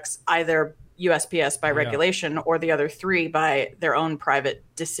products, either USPS by regulation or the other three by their own private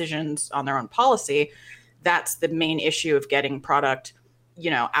decisions on their own policy. That's the main issue of getting product,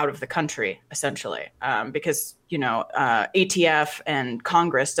 out of the country, essentially, because, ATF and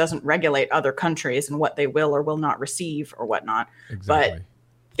Congress doesn't regulate other countries and what they will or will not receive or whatnot. Exactly. But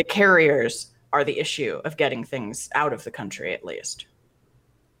the carriers are the issue of getting things out of the country, at least.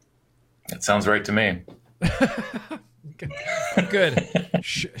 That sounds right to me. Good.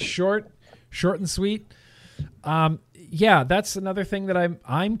 Short and sweet. Yeah, that's another thing that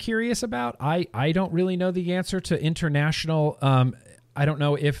I'm curious about. I don't really know the answer to international. I don't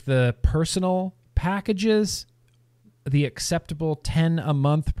know if the personal packages, the acceptable 10 a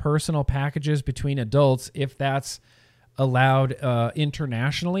month personal packages between adults, if that's allowed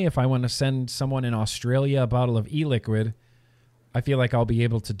internationally. If I want to send someone in Australia a bottle of e-liquid, I feel like I'll be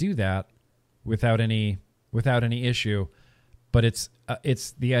able to do that without any issue. But it's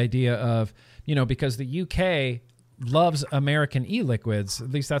the idea of, because the UK loves American e-liquids.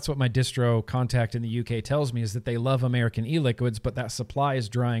 At least that's what my distro contact in the UK tells me, is that they love American e-liquids, but that supply is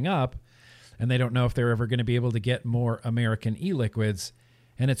drying up and they don't know if they're ever going to be able to get more American e-liquids.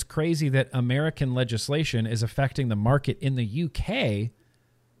 And it's crazy that American legislation is affecting the market in the UK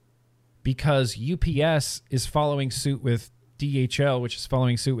because UPS is following suit with DHL, which is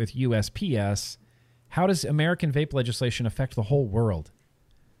following suit with USPS. How does American vape legislation affect the whole world?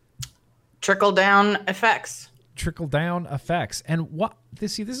 Trickle down effects. trickle-down effects. And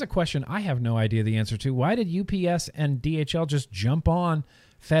this is a question I have no idea the answer to. Why did UPS and DHL just jump on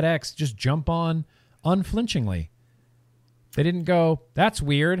FedEx, just jump on unflinchingly? They didn't go, that's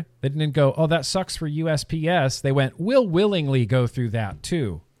weird. They didn't go, oh, that sucks for USPS. They went, we'll willingly go through that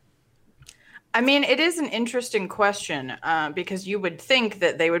too. I mean, it is an interesting question because you would think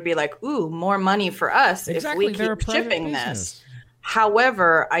that they would be like, ooh, more money for us if we keep shipping this.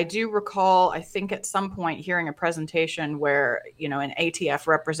 However, I do recall, I think at some point hearing a presentation where, an ATF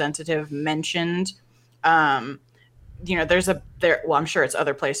representative mentioned, I'm sure it's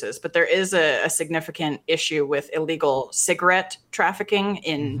other places, but there is a significant issue with illegal cigarette trafficking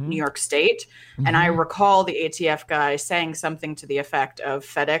in New York State. Mm-hmm. And I recall the ATF guy saying something to the effect of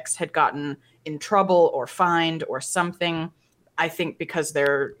FedEx had gotten in trouble or fined or something, I think because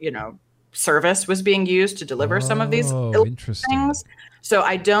their, service was being used to deliver some of these things. So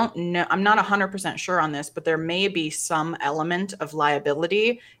I don't know. I'm not 100% sure on this, but there may be some element of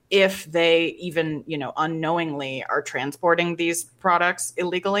liability if they even, unknowingly are transporting these products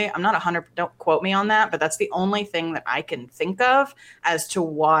illegally. I'm not 100%, don't quote me on that, but that's the only thing that I can think of as to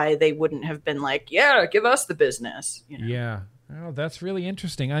why they wouldn't have been like, yeah, give us the business. Yeah. Oh, that's really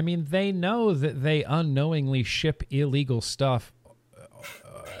interesting. I mean, they know that they unknowingly ship illegal stuff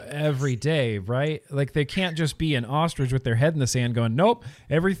every day, right? Like they can't just be an ostrich with their head in the sand going, nope,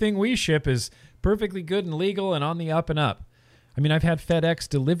 everything we ship is perfectly good and legal and on the up and up. I mean, I've had FedEx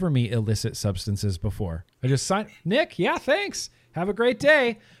deliver me illicit substances before. I just signed, Nick, yeah, thanks. Have a great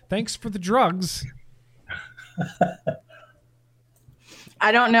day. Thanks for the drugs.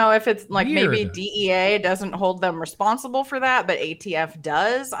 I don't know if it's like weird. Maybe DEA doesn't hold them responsible for that, but ATF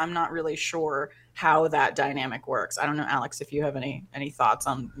does. I'm not really sure how that dynamic works. I don't know, Alex, if you have any thoughts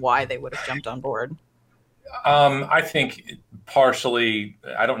on why they would have jumped on board. I think partially,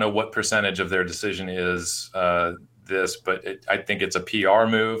 I don't know what percentage of their decision is this, but I think it's a PR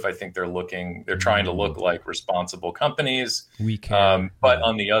move. I think they're trying to look like responsible companies. We can. But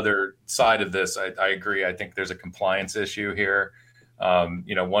on the other side of this, I agree. I think there's a compliance issue here.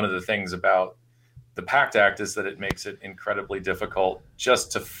 One of the things about the PACT Act is that it makes it incredibly difficult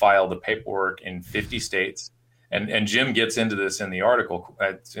just to file the paperwork in 50 states. And Jim gets into this in the article.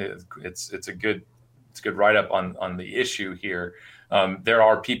 It's a good write-up on the issue here. There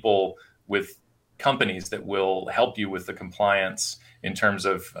are people with companies that will help you with the compliance in terms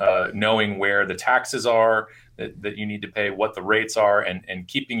of knowing where the taxes are that you need to pay, what the rates are, and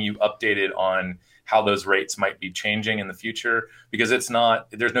keeping you updated on how those rates might be changing in the future, because it's not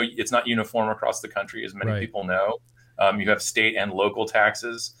uniform across the country, as many people know. You have state and local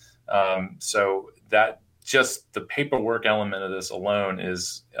taxes. So that just the paperwork element of this alone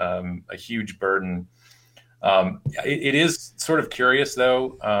is a huge burden. It is sort of curious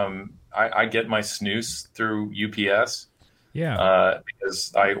though. I get my snus through UPS. Yeah.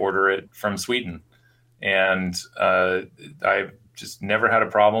 Because I order it from Sweden, and I've just never had a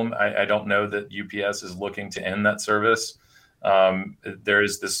problem. I don't know that UPS is looking to end that service. There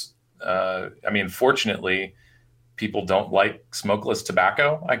is this, fortunately, people don't like smokeless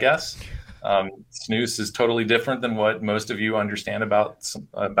tobacco, I guess. Snus is totally different than what most of you understand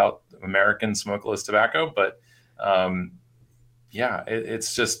about American smokeless tobacco. But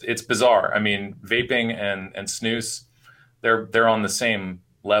it's bizarre. I mean, vaping and snus, they're on the same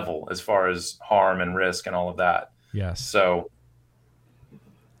level as far as harm and risk and all of that. Yes. So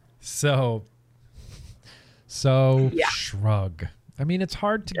yeah. Shrug. I mean, it's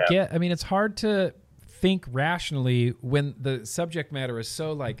hard to get. I mean, it's hard to think rationally when the subject matter is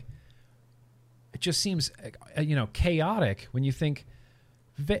so like. It just seems, chaotic when you think.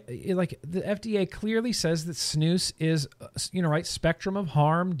 Like the FDA clearly says that snus is, spectrum of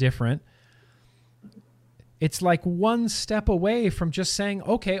harm different. It's like one step away from just saying,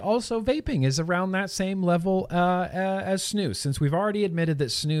 okay, also vaping is around that same level as snus. Since we've already admitted that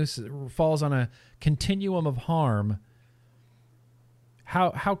snus falls on a continuum of harm,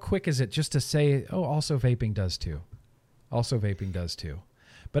 how quick is it just to say, oh, also vaping does too? Also vaping does too.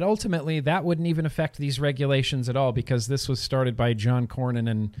 But ultimately, that wouldn't even affect these regulations at all, because this was started by John Cornyn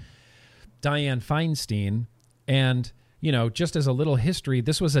and Dianne Feinstein. And, just as a little history,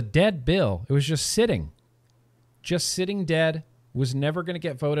 this was a dead bill. It was just sitting dead, was never going to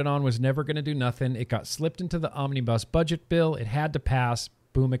get voted on, was never going to do nothing. It got slipped into the omnibus budget bill. It had to pass.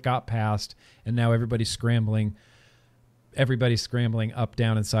 Boom, it got passed. And now everybody's scrambling. Everybody's scrambling up,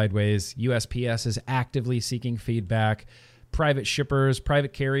 down, and sideways. USPS is actively seeking feedback. Private shippers,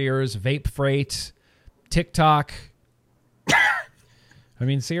 private carriers, vape freight, TikTok. I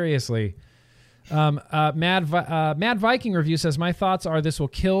mean, seriously. Mad Viking Review says, my thoughts are this will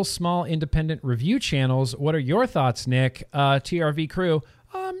kill small independent review channels. What are your thoughts, Nick? TRV Crew.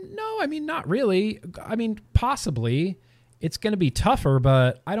 No, I mean, not really. I mean, possibly it's going to be tougher,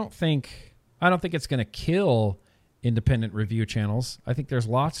 but I don't think it's going to kill independent review channels. I think there's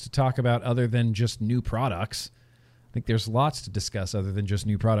lots to talk about other than just new products. I think there's lots to discuss other than just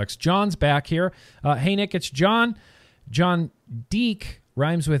new products. John's back here. Hey, Nick, it's John. John Deek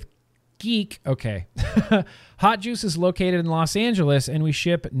rhymes with geek. Okay. Hot Juice is located in Los Angeles, and we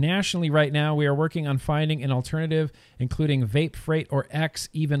ship nationally right now. We are working on finding an alternative, including Vape Freight or X,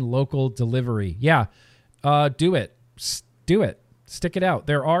 even local delivery. Yeah, do it. Do it. Stick it out.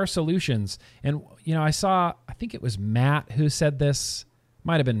 There are solutions. And, you know, I think it was Matt who said this.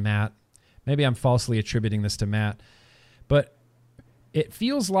 Might have been Matt. Maybe I'm falsely attributing this to Matt. But it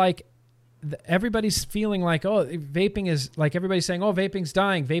feels like everybody's feeling like, oh, vaping is like everybody's saying, oh, vaping's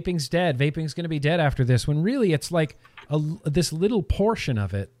dying, vaping's dead, vaping's going to be dead after this, when really it's like this little portion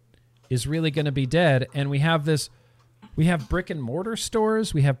of it is really going to be dead. And we have brick and mortar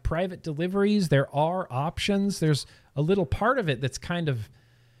stores, we have private deliveries, there are options. There's a little part of it that's kind of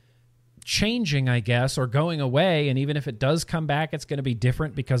changing, I guess, or going away. And even if it does come back, it's going to be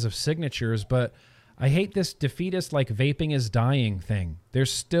different because of signatures. But I hate this defeatist, like vaping is dying thing.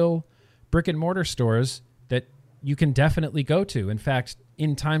 There's still brick and mortar stores that you can definitely go to. In fact,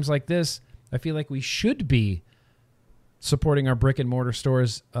 in times like this, I feel like we should be supporting our brick and mortar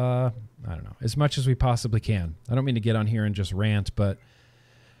stores, I don't know, as much as we possibly can. I don't mean to get on here and just rant, but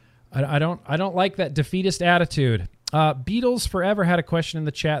I don't like that defeatist attitude. Beatles Forever had a question in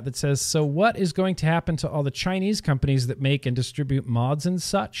the chat that says, so what is going to happen to all the Chinese companies that make and distribute mods and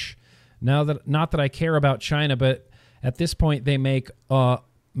such? Now that, not that I care about China, but at this point they make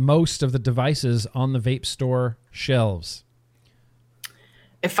most of the devices on the vape store shelves.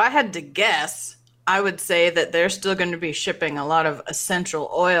 If I had to guess, I would say that they're still going to be shipping a lot of essential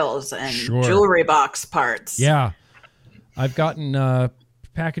oils and jewelry box parts. Yeah. I've gotten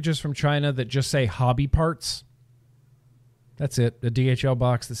packages from China that just say hobby parts. That's it. A DHL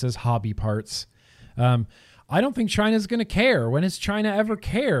box that says hobby parts. I don't think China's going to care. When has China ever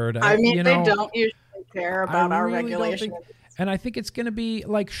cared? I mean, they don't usually care about our regulations. And I think it's going to be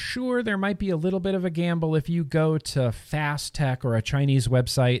like, sure, there might be a little bit of a gamble if you go to Fast Tech or a Chinese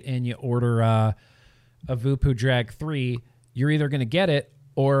website and you order a Vupu Drag 3. You're either going to get it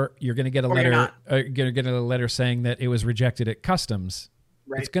or you're going to get a letter. You're going to get a letter saying that it was rejected at customs.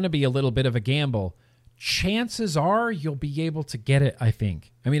 Right. It's going to be a little bit of a gamble. Chances are you'll be able to get it, I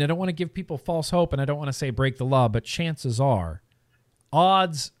think. I mean, I don't want to give people false hope and I don't want to say break the law, but chances are,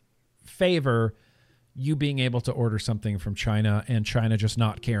 odds favor you being able to order something from China and China just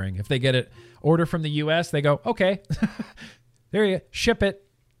not caring. If they get it order from the US, they go, okay, there you go. Ship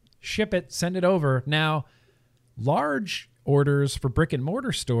it, send it over. Now, large orders for brick and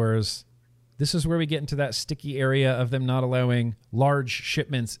mortar stores, this is where we get into that sticky area of them not allowing large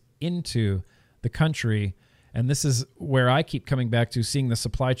shipments into the country. And this is where I keep coming back to seeing the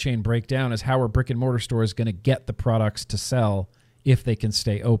supply chain break down, is how are brick and mortar stores going to get the products to sell if they can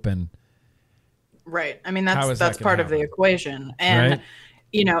stay open? Right. I mean, that's part of the equation. And, right?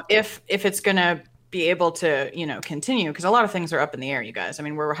 You know, if it's going to be able to, you know, continue, because a lot of things are up in the air, you guys. I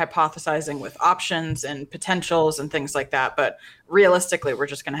mean, we're hypothesizing with options and potentials and things like that. But realistically, we're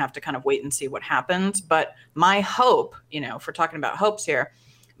just going to have to kind of wait and see what happens. But my hope, you know, if we're talking about hopes here,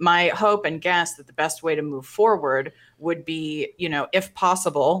 my hope and guess that the best way to move forward would be, you know, if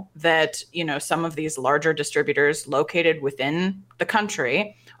possible, that, you know, some of these larger distributors located within the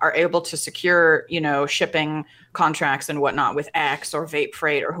country are able to secure, you know, shipping contracts and whatnot with X or Vape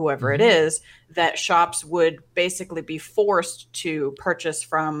Freight or whoever it is, that shops would basically be forced to purchase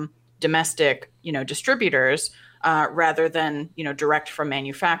from domestic, you know, distributors rather than, you know, direct from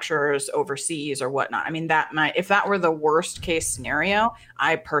manufacturers overseas or whatnot. I mean, if that were the worst case scenario,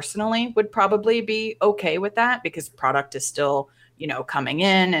 I personally would probably be okay with that, because product is still, you know, coming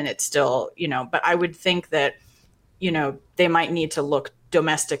in and it's still, you know, but I would think that, you know, they might need to look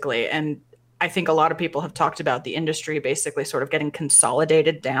domestically. And I think a lot of people have talked about the industry basically sort of getting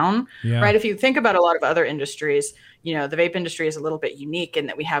consolidated down, right? If you think about a lot of other industries, you know, the vape industry is a little bit unique in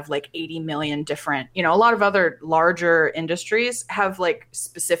that we have like 80 million different, you know, a lot of other larger industries have like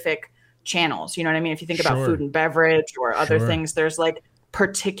specific channels. You know what I mean? If you think about food and beverage or other things, there's like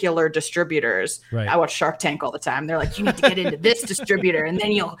particular distributors. Right. I watch Shark Tank all the time. They're like, you need to get into this distributor and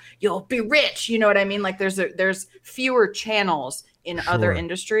then you'll be rich. You know what I mean? Like there's fewer channels in other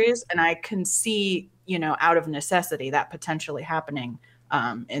industries. And I can see, you know, out of necessity that potentially happening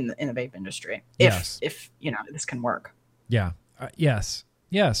in the vape industry if, you know, this can work. Yeah. Yes.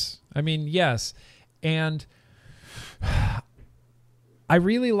 Yes. I mean, yes. And I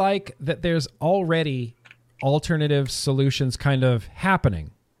really like that there's already alternative solutions kind of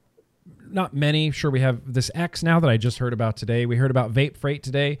happening. Not many. Sure, we have this X now that I just heard about today. We heard about Vape Freight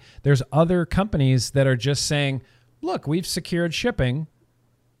today. There's other companies that are just saying, look, we've secured shipping.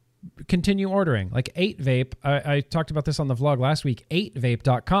 Continue ordering. Like 8Vape, I talked about this on the vlog last week.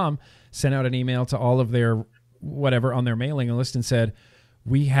 8vape.com sent out an email to all of their whatever on their mailing list and said,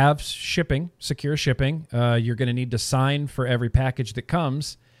 we have shipping, secure shipping. You're going to need to sign for every package that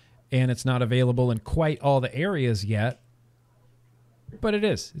comes, and it's not available in quite all the areas yet. But it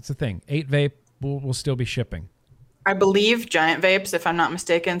is. It's a thing. 8Vape will still be shipping. I believe Giant Vapes, if I'm not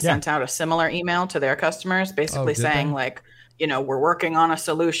mistaken, sent out a similar email to their customers, basically saying like, we're working on a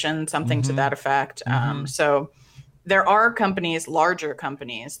solution, something to that effect. So there are companies, larger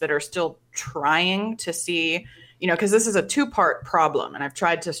companies, that are still trying to see, because this is a two-part problem, and I've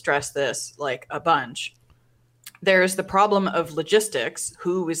tried to stress this like a bunch. There's the problem of logistics.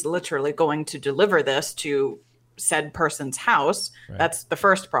 Who is literally going to deliver this to said person's house? Right. That's the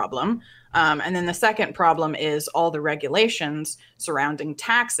first problem. And then the second problem is all the regulations surrounding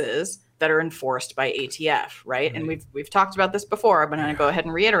taxes that are enforced by ATF, right? And we've talked about this before, but I'm going to go ahead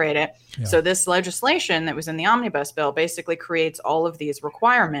and reiterate it. Yeah. So this legislation that was in the omnibus bill basically creates all of these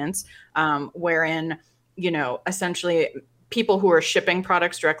requirements wherein, essentially people who are shipping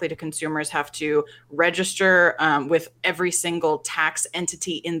products directly to consumers have to register with every single tax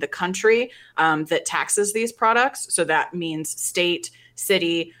entity in the country that taxes these products. So that means state,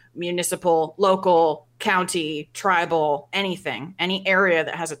 city, municipal, local, county, tribal, anything, any area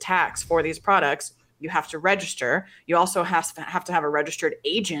that has a tax for these products, you have to register. You also have to have a registered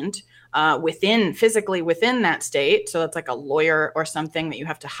agent physically within that state. So it's like a lawyer or something that you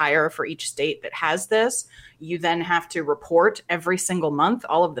have to hire for each state that has this. You then have to report every single month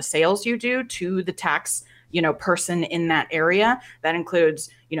all of the sales you do to the tax person in that area. That includes,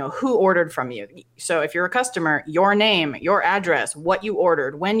 who ordered from you. So if you're a customer, your name, your address, what you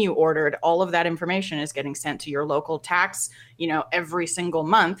ordered, when you ordered, all of that information is getting sent to your local tax, every single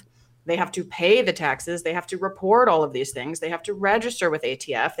month. They have to pay the taxes. They have to report all of these things. They have to register with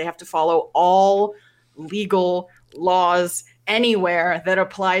ATF. They have to follow all legal laws anywhere that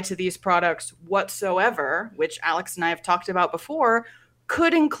apply to these products whatsoever, which Alex and I have talked about before,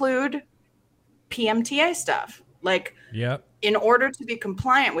 could include PMTA stuff. Like, in order to be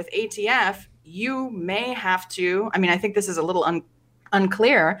compliant with ATF, you may have to, I think this is a little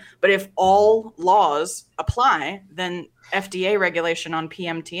unclear, but if all laws apply, then FDA regulation on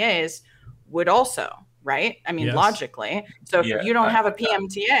PMTAs would also, right? Logically. So if you don't have a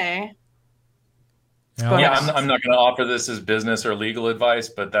PMTA. I'm not going to offer this as business or legal advice,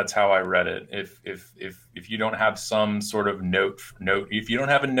 but that's how I read it. If you don't have some sort of note, if you don't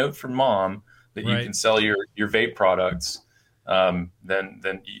have a note from mom that you can sell your vape products, then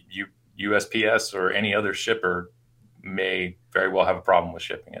USPS or any other shipper may very well have a problem with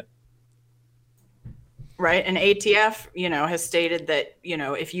shipping it. Right. And ATF, has stated that,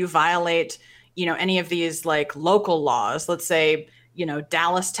 if you violate, any of these like local laws, let's say,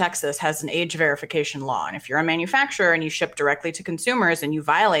 Dallas, Texas has an age verification law. And if you're a manufacturer and you ship directly to consumers and you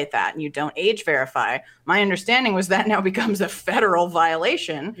violate that and you don't age verify, my understanding was that now becomes a federal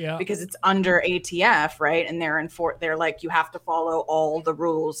violation because it's under ATF, right? And they're like, you have to follow all the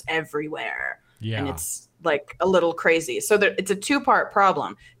rules everywhere. Yeah. And it's like a little crazy. So it's a two-part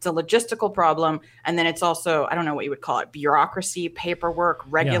problem. It's a logistical problem. And then it's also, I don't know what you would call it, bureaucracy, paperwork,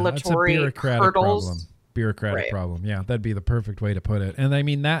 regulatory hurdles. Bureaucratic problem. Yeah, that'd be the perfect way to put it. And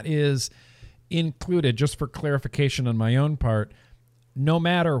that is included, just for clarification on my own part, no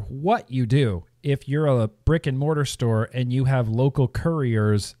matter what you do, if you're a brick and mortar store and you have local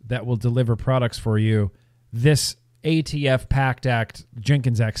couriers that will deliver products for you, this ATF PACT Act,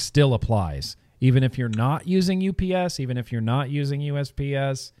 Jenkins Act still applies. Even if you're not using UPS, even if you're not using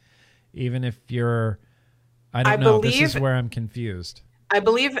USPS, even if you're, I don't know, this is where I'm confused. I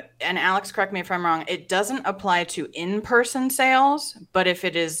believe, and Alex, correct me if I'm wrong, it doesn't apply to in-person sales, but if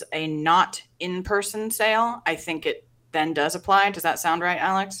it is a not in-person sale, I think it then does apply. Does that sound right,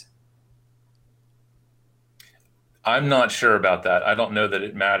 Alex? I'm not sure about that. I don't know that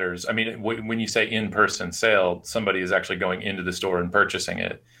it matters. When you say in-person sale, somebody is actually going into the store and purchasing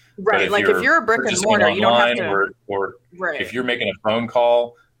it. Right. Like if you're a brick and mortar, you don't have to. Or if you're making a phone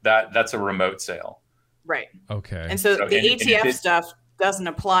call, that's a remote sale. Right. Okay. And so the ATF stuff doesn't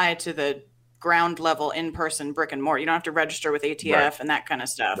apply to the ground level in-person brick and mortar. You don't have to register with ATF and that kind of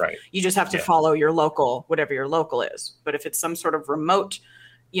stuff. Right. You just have to follow your local, whatever your local is. But if it's some sort of remote,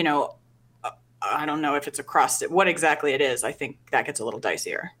 I don't know if it's across what exactly it is. I think that gets a little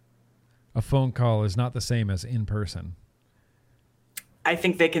dicier. A phone call is not the same as in person. I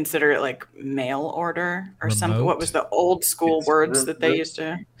think they consider it like mail order or something. What was the old school words that they used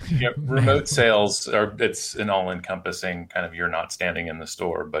to? Yeah, remote sales it's an all-encompassing kind of, you're not standing in the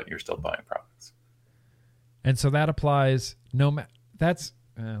store, but you're still buying products. And so that applies that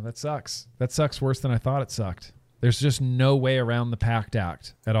sucks. That sucks worse than I thought it sucked. There's just no way around the PACT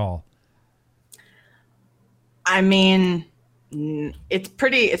Act at all. I mean, it's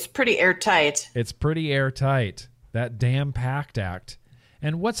pretty airtight. It's pretty airtight. That damn PACT Act.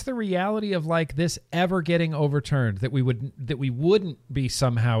 And what's the reality of like this ever getting overturned, that we wouldn't be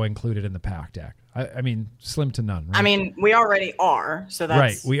somehow included in the PACT Act? I mean, slim to none. Right? I mean, we already are. So that's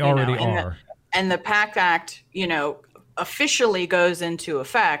right. We already are. And the PACT Act, officially goes into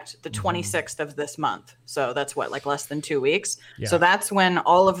effect the 26th of this month. So that's like less than 2 weeks. Yeah. So that's when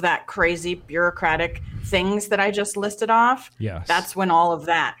all of that crazy bureaucratic things that I just listed off, that's when all of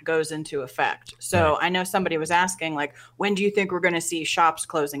that goes into effect. So I know somebody was asking, like, when do you think we're going to see shops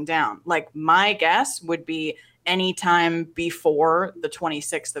closing down? Like, my guess would be anytime before the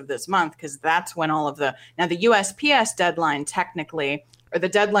 26th of this month, because that's when all of the USPS deadline technically, or the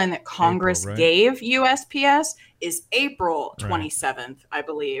deadline that Congress gave USPS, is April 27th, I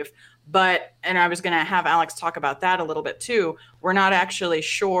believe. And I was going to have Alex talk about that a little bit too. We're not actually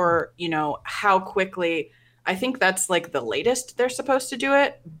sure, how quickly. I think that's like the latest they're supposed to do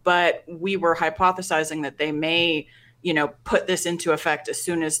it. But we were hypothesizing that they may, put this into effect as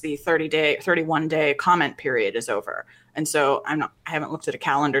soon as the 31-day comment period is over. And so I haven't looked at a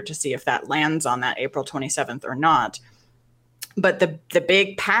calendar to see if that lands on that April 27th or not. But the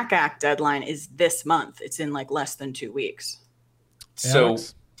big PACT Act deadline is this month. It's in like less than 2 weeks. So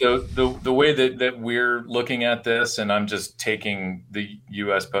the way that we're looking at this, and I'm just taking the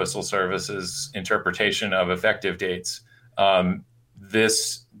U.S. Postal Service's interpretation of effective dates, the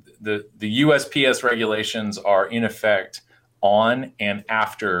USPS regulations are in effect on and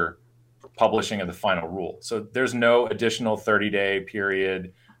after publishing of the final rule. So there's no additional 30-day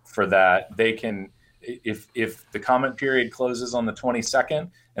period for that. They can, if the comment period closes on the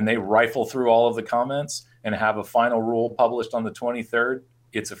 22nd and they rifle through all of the comments and have a final rule published on the 23rd,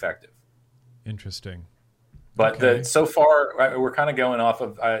 it's effective. Interesting. But so far, we're kind of going off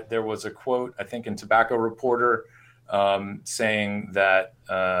of, there was a quote, I think, in Tobacco Reporter saying that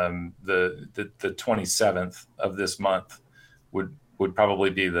the 27th of this month would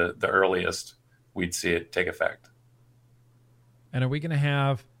probably be the earliest we'd see it take effect. And are we going to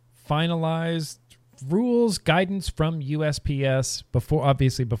have finalized rules, guidance from USPS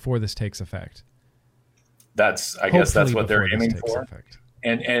before this takes effect? I guess that's what they're aiming for.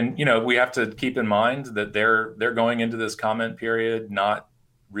 And we have to keep in mind that they're going into this comment period not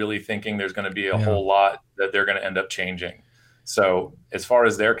really thinking there's going to be a whole lot that they're going to end up changing. So as far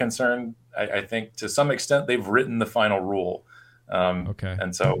as they're concerned, I think to some extent they've written the final rule.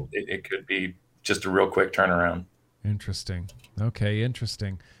 And so it could be just a real quick turnaround. Interesting. Okay,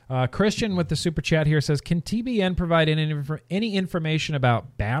 interesting. Christian with the super chat here says, can TBN provide any information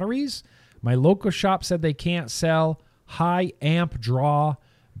about batteries? My local shop said they can't sell high amp draw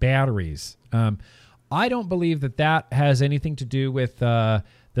batteries. I don't believe that has anything to do with the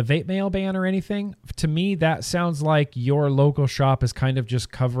vape mail ban or anything. To me, that sounds like your local shop is kind of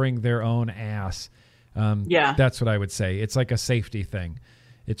just covering their own ass. That's what I would say. It's like a safety thing.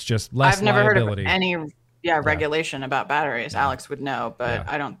 It's just less liability. I've never heard of any regulation about batteries. Alex would know, but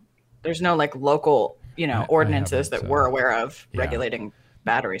I don't. There's no like local, ordinances that we're aware of regulating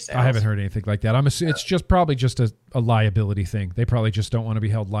battery sales. I haven't heard anything like that. It's just probably just a liability thing. They probably just don't want to be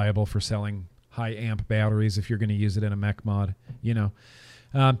held liable for selling high amp batteries if you're going to use it in a mech mod.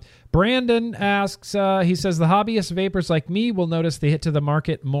 Brandon asks, he says, the hobbyist vapors like me will notice they hit to the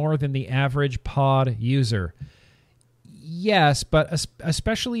market more than the average pod user. Yes, but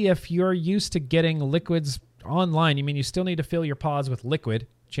especially if you're used to getting liquids online. I mean, you still need to fill your pods with liquid.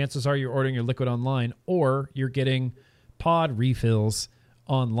 Chances are you're ordering your liquid online, or you're getting pod refills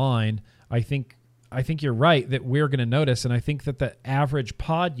online. I think you're right that we're going to notice, and I think that the average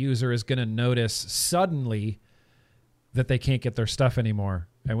pod user is going to notice suddenly that they can't get their stuff anymore.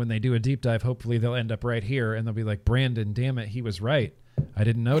 And when they do a deep dive, hopefully they'll end up right here, and they'll be like, Brandon, damn it, he was right. I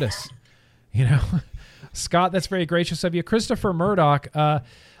didn't notice. Scott, that's very gracious of you. Christopher Murdoch,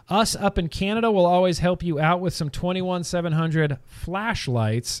 us up in Canada will always help you out with some 21700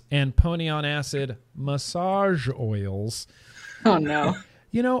 flashlights and Pony on Acid massage oils. Oh no.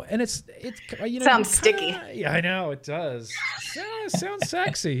 And it's sounds sticky. Yeah, I know it does. It sounds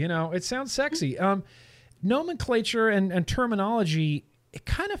sexy. It sounds sexy. Nomenclature and terminology it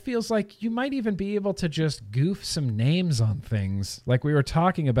kind of feels like you might even be able to just goof some names on things. Like we were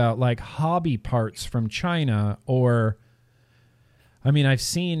talking about, like hobby parts from China, or, I mean, I've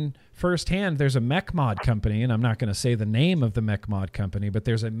seen firsthand, there's a mech mod company, and I'm not going to say the name of the mech mod company, but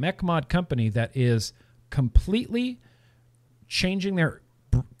there's a mech mod company that is completely changing their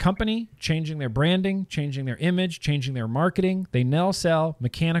company, changing their branding, changing their image, changing their marketing. They now sell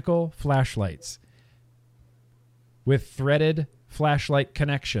mechanical flashlights with threaded flashlight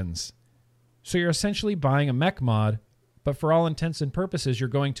connections. So you're essentially buying a mech mod, but for all intents and purposes, you're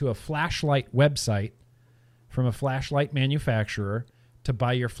going to a flashlight website from a flashlight manufacturer to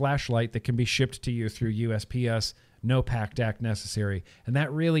buy your flashlight that can be shipped to you through USPS, no PACT Act necessary. And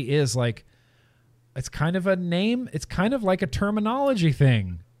that really is like, it's kind of a name. It's kind of like a terminology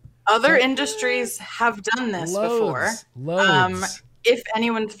thing. Other industries have done this before. Loads. If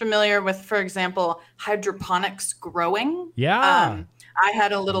anyone's familiar with, for example, hydroponics growing. Yeah. I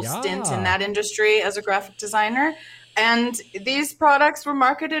had a little stint in that industry as a graphic designer. And these products were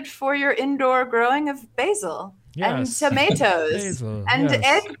marketed for your indoor growing of basil and tomatoes and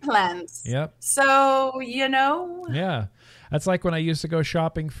eggplants. Yep. So, you know. Yeah. That's like when I used to go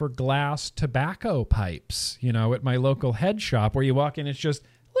shopping for glass tobacco pipes, you know, at my local head shop, where you walk in, it's just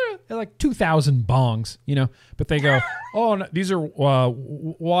like 2,000 bongs, you know, but they go, oh, no, these are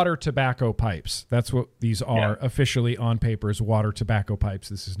water tobacco pipes. That's what these are officially on paper, is water tobacco pipes.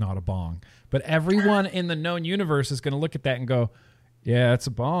 This is not a bong. But everyone in the known universe is going to look at that and go, yeah, it's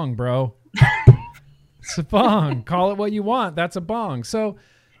a bong, bro. It's a bong. Call it what you want. That's a bong. So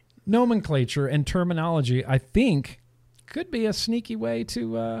nomenclature and terminology, I think, could be a sneaky way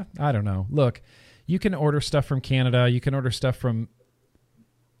to, I don't know. Look, you can order stuff from Canada. You can order stuff from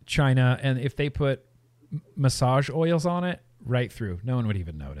China. And if they put massage oils on it, right through, no one would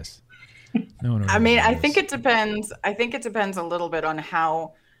even notice. No one would notice. I think it depends. I think it depends a little bit on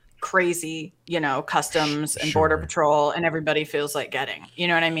how crazy, you know, customs and border patrol and everybody feels like getting. You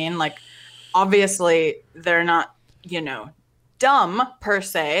know what I mean? Like, obviously, they're not, you know, dumb per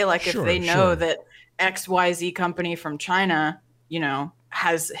se. Like, if they know that XYZ company from China, you know,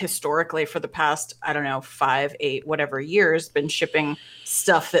 has historically for the past, I don't know, 5, 8, whatever years been shipping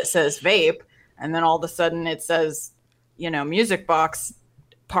stuff that says vape. And then all of a sudden it says, you know, music box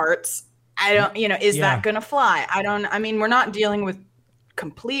parts. I don't, you know, is that going to fly? I mean, we're not dealing with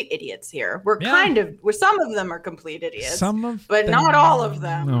complete idiots here. We're some of them are complete idiots, but not all of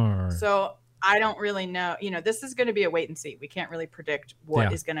them. So I don't really know. You know, this is going to be a wait and see. We can't really predict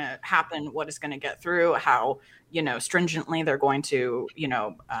what is going to happen, what is going to get through, how, you know, stringently they're going to, you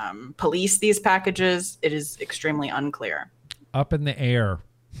know, police these packages. It is extremely unclear. Up in the air.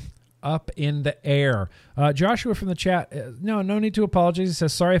 Up in the air. Joshua from the chat, no need to apologize. He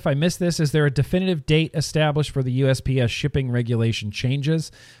says, sorry if I missed this. Is there a definitive date established for the USPS shipping regulation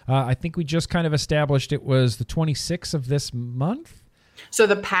changes? I think we just kind of established it was the 26th of this month. So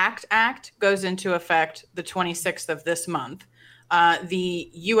the PACT Act goes into effect the 26th of this month.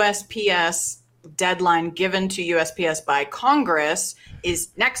 The USPS deadline given to USPS by Congress is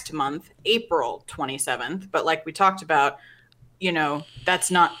next month, April 27th. But like we talked about, you know, that's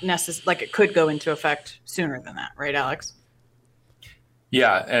not necessary. Like, it could go into effect sooner than that. Right, Alex?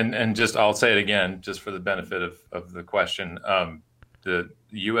 Yeah. And just, I'll say it again, just for the benefit of the question. The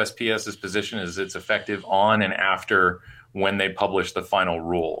USPS's position is it's effective on and after when they publish the final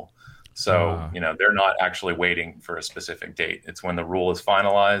rule. So, you know, they're not actually waiting for a specific date. It's when the rule is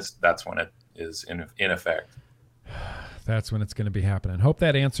finalized. That's when it is in effect. That's when it's going to be happening. Hope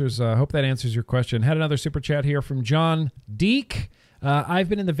that answers your question. Had another super chat here from John Deek. I've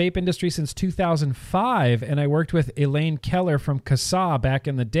been in the vape industry since 2005, and I worked with Elaine Keller from CASA back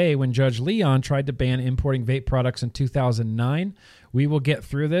in the day when Judge Leon tried to ban importing vape products in 2009. We will get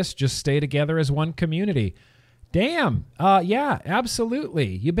through this. Just stay together as one community. Damn. Yeah,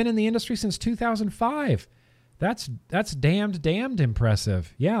 absolutely. You've been in the industry since 2005. That's damned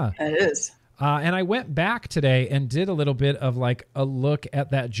impressive. Yeah. It is. And I went back today and did a little bit of like a look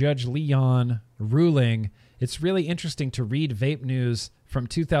at that Judge Leon ruling. It's really interesting to read vape news from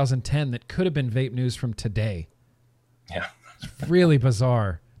 2010 that could have been vape news from today. Yeah. It's really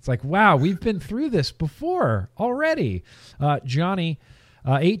bizarre. It's like, wow, we've been through this before already. Johnny,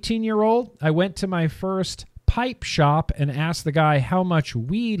 18-year-old, I went to my first pipe shop and asked the guy how much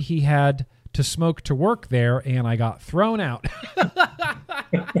weed he had to smoke to work there, and I got thrown out.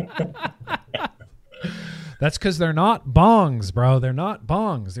 That's because they're not bongs, bro. They're not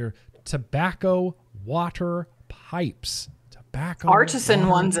bongs. They're tobacco water pipes. Tobacco artisan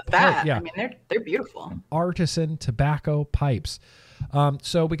ones at that. Yeah. I mean, they're beautiful. Artisan tobacco pipes.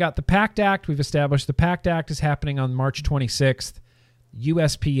 So we got the PACT Act. We've established the PACT Act is happening on March 26th.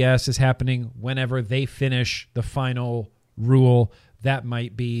 USPS is happening whenever they finish the final rule. That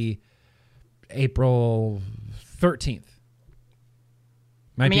might be April 13th.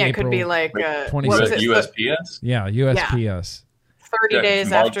 It could be like USPS? Yeah, USPS. 30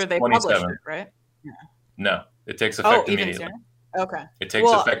 days after they publish it, right? Yeah. No, it takes effect immediately. Okay. It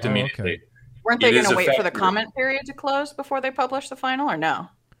takes effect immediately. Okay. Weren't they going to wait for the comment period to close before they publish the final, or no?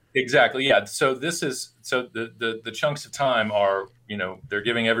 Exactly. Yeah. So the chunks of time are, they're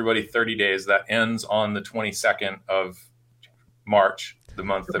giving everybody 30 days. That ends on the 22nd of March, the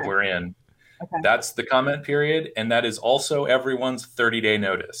month that we're in. Okay. That's the comment period, and that is also everyone's 30-day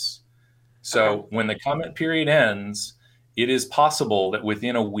notice. So when the comment period ends, it is possible that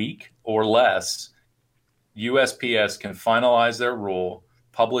within a week or less, USPS can finalize their rule,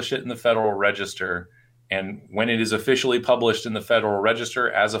 publish it in the Federal Register, and when it is officially published in the Federal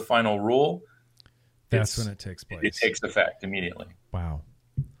Register as a final rule, that's when it takes place. It takes effect immediately. Wow.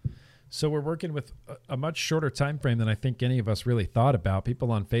 So we're working with a much shorter time frame than I think any of us really thought about. People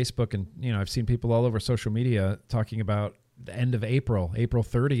on Facebook and, I've seen people all over social media talking about the end of April. April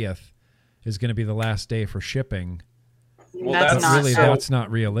 30th is going to be the last day for shipping. Well, that's not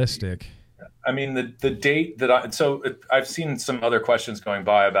realistic. I mean, the date that I've seen some other questions going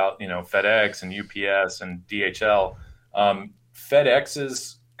by about, FedEx and UPS and DHL.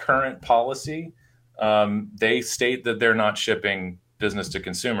 FedEx's current policy, they state that they're not shipping business to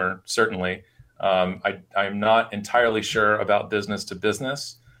consumer, certainly. I'm not entirely sure about business to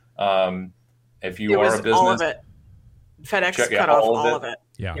business. If you are a business, all of it. FedEx cut off all of it.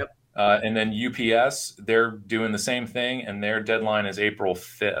 Yeah. Yep. And then UPS, they're doing the same thing, and their deadline is April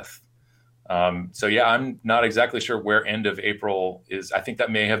 5th. I'm not exactly sure where end of April is. I think that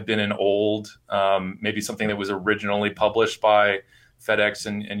may have been an old, maybe something that was originally published by FedEx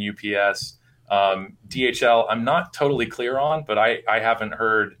and UPS. DHL, I'm not totally clear on, but I haven't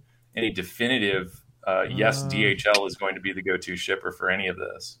heard any definitive yes, DHL is going to be the go-to shipper for any of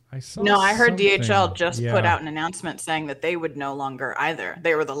this. I heard DHL just put out an announcement saying that they would no longer either.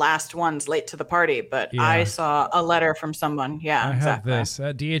 They were the last ones late to the party, but I saw a letter from someone. Yeah, I have this.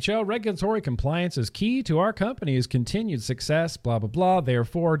 DHL regulatory compliance is key to our company's continued success, blah, blah, blah.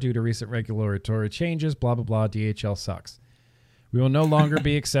 Therefore, due to recent regulatory changes, blah, blah, blah, DHL sucks. We will no longer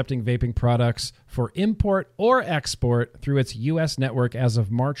be accepting vaping products for import or export through its U.S. network as of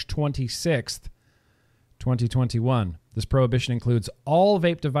March 26th, 2021. This prohibition includes all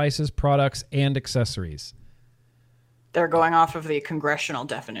vape devices, products, and accessories. They're going off of the congressional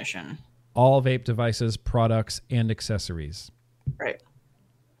definition. All vape devices, products, and accessories. Right.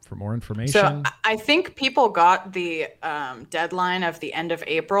 For more information. So I think people got the deadline of the end of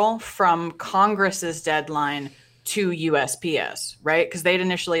April from Congress's deadline to USPS, right? Because they'd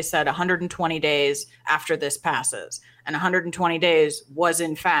initially said 120 days after this passes. And 120 days was,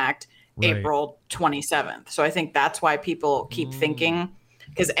 in fact, April 27th. So I think that's why people keep thinking,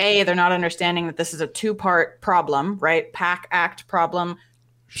 because they're not understanding that this is a two-part problem, right? PAC Act problem,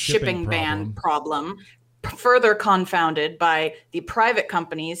 shipping ban problem, further confounded by the private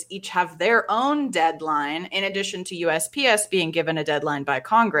companies each have their own deadline, in addition to USPS being given a deadline by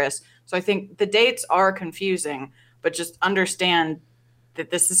Congress. So I think the dates are confusing, but just understand that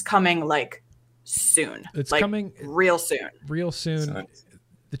this is coming soon. It's coming real soon. Real soon. So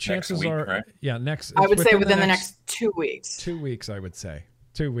the chances are, right? Next. I would say within the next 2 weeks. 2 weeks, I would say.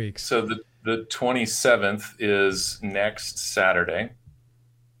 2 weeks. So the 27th is next Saturday.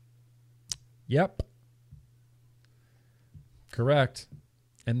 Yep. Correct.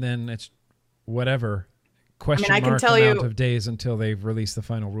 And then it's whatever amount of days until they've released the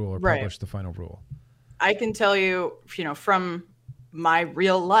final rule or published the final rule. I can tell you, from my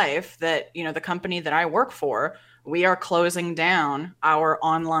real life that, the company that I work for, we are closing down our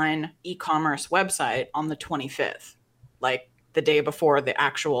online e-commerce website on the 25th, the day before the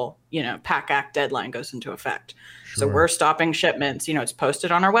actual, PAC Act deadline goes into effect. Sure. So we're stopping shipments. It's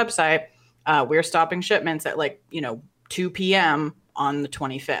posted on our website. We're stopping shipments at 2 p.m. on the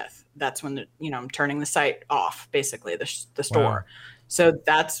 25th. That's when I'm turning the site off, basically the store. Wow. So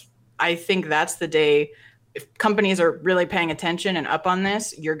I think that's the day. If companies are really paying attention and up on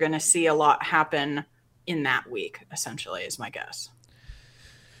this, you're going to see a lot happen in that week, essentially, is my guess.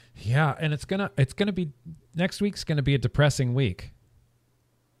 Yeah, and it's gonna be next week's gonna be a depressing week.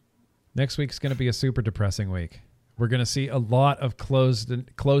 Next week's gonna be a super depressing week. We're gonna see a lot of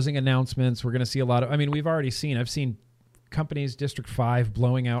closing announcements. We're gonna see a lot of. I've seen companies, District 5,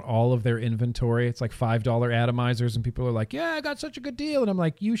 blowing out all of their inventory. It's like $5 atomizers, and people are like, "Yeah, I got such a good deal," and I'm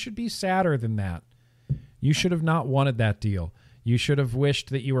like, "You should be sadder than that. You should have not wanted that deal. You should have wished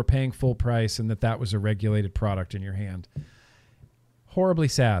that you were paying full price and that was a regulated product in your hand." Horribly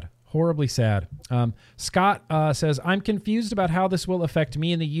sad. Horribly sad. Scott says, I'm confused about how this will affect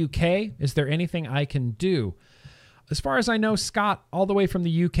me in the UK. Is there anything I can do? As far as I know, Scott, all the way from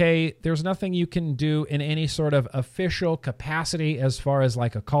the UK, there's nothing you can do in any sort of official capacity as far as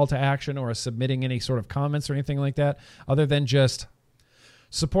like a call to action or submitting any sort of comments or anything like that, other than just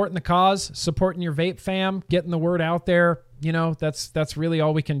supporting the cause, supporting your vape fam, getting the word out there. You know, that's really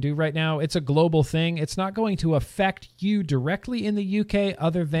all we can do right now. It's a global thing. It's not going to affect you directly in the UK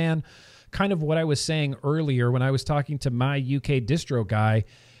other than kind of what I was saying earlier when I was talking to my UK distro guy.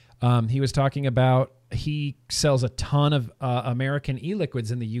 He was talking about he sells a ton of American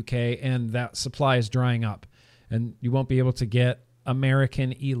e-liquids in the UK, and that supply is drying up. And you won't be able to get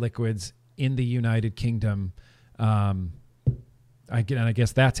American e-liquids in the United Kingdom. I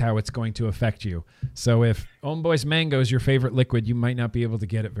guess that's how it's going to affect you. So if Homeboy's Mango is your favorite liquid, you might not be able to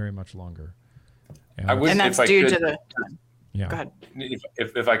get it very much longer. And that's due to the... Yeah. Go ahead.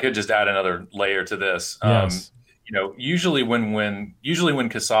 If I could just add another layer to this. Yes. You know, usually when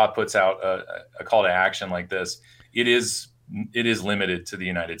CASAA puts out a call to action like this, it is limited to the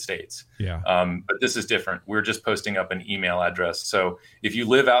United States. Yeah. But this is different. We're just posting up an email address. So if you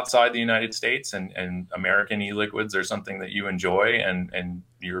live outside the United States and American e-liquids are something that you enjoy and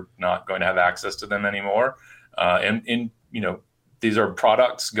you're not going to have access to them anymore, and you know, these are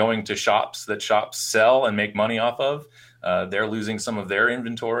products going to shops that shops sell and make money off of. They're losing some of their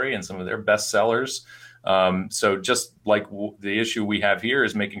inventory and some of their best sellers. So just like the issue we have here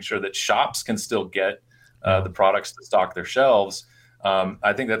is making sure that shops can still get the products to stock their shelves.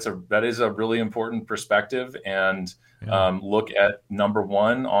 I think that is a really important perspective. And look at number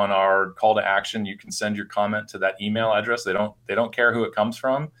one on our call to action. You can send your comment to that email address. They don't care who it comes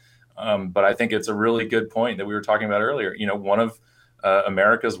from. But I think it's a really good point that we were talking about earlier. You know, one of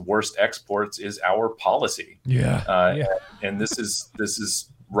America's worst exports is our policy. And this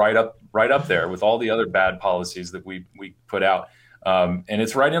is right up there with all the other bad policies that we put out. And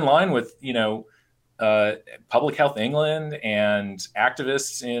it's right in line with, you know, Public Health England and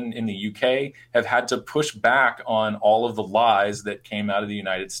activists in the UK have had to push back on all of the lies that came out of the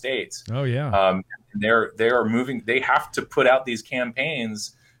United States. Oh yeah. They are moving. They have to put out these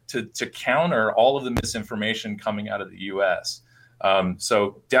campaigns to counter all of the misinformation coming out of the US.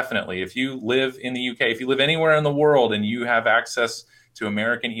 So definitely, if you live in the UK, if you live anywhere in the world and you have access to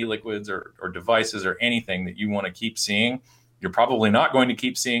American e-liquids or devices or anything that you want to keep seeing, you're probably not going to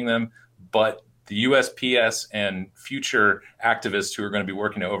keep seeing them, but the USPS and future activists who are going to be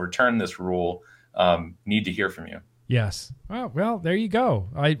working to overturn this rule need to hear from you. Yes. Well, there you go.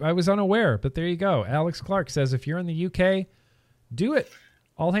 I was unaware, but there you go. Alex Clark says if you're in the UK, do it.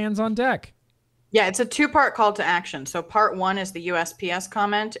 All hands on deck. Yeah, it's a two-part call to action. So part one is the USPS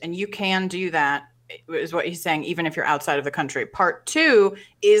comment, and you can do that, is what he's saying, even if you're outside of the country. Part two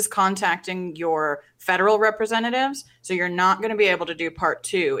is contacting your federal representatives. So you're not going to be able to do part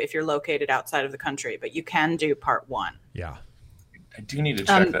two if you're located outside of the country, but you can do part one. Yeah. I do need to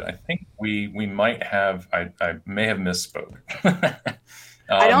check that. I think we might have, I may have misspoke.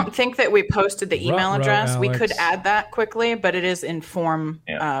 I don't think that we posted the email address. Alex. We could add that quickly, but it is in form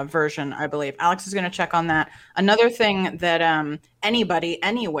version, I believe. Alex is going to check on that. Another thing that anybody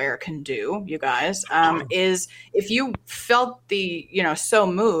anywhere can do, you guys, is if you felt so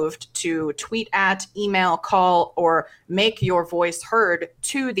moved to tweet at, email, call, or make your voice heard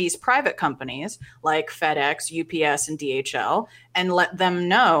to these private companies like FedEx, UPS, and DHL, and let them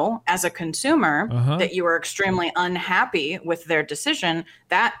know as a consumer that you are extremely unhappy with their decision,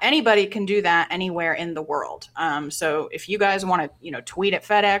 that anybody can do that anywhere in the world. So if you guys want to, tweet at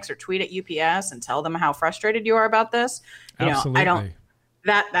FedEx or tweet at UPS and tell them how frustrated you are about this,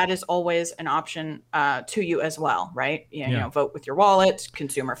 that is always an option to you as well, right? Vote with your wallet,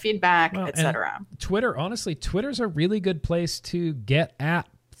 consumer feedback, etc. Twitter, honestly, Twitter's a really good place to get at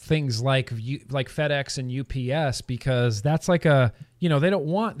things like FedEx and UPS, because that's like they don't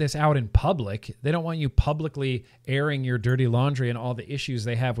want this out in public. They don't want you publicly airing your dirty laundry and all the issues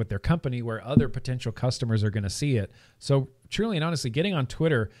they have with their company where other potential customers are going to see it. So truly and honestly, getting on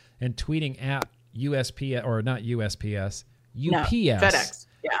Twitter and tweeting at USPS, or not USPS, UPS, FedEx.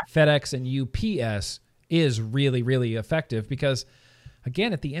 Yeah. FedEx and UPS is really, really effective because,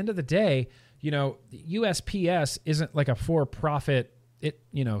 again, at the end of the day, USPS isn't like a for-profit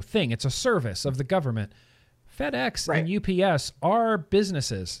thing. It's a service of the government. FedEx and UPS are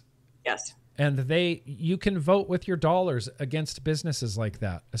businesses. Yes. And you can vote with your dollars against businesses like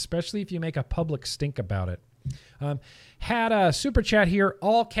that, especially if you make a public stink about it. Had a super chat here,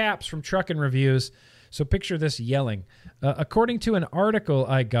 all caps from Truckin' Reviews. So picture this yelling. According to an article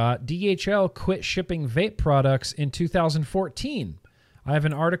I got, DHL quit shipping vape products in 2014. I have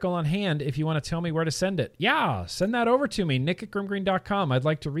an article on hand if you want to tell me where to send it. Yeah, send that over to me, nick@grimgreen.com. I'd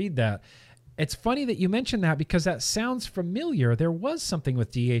like to read that. It's funny that you mentioned that because that sounds familiar. There was something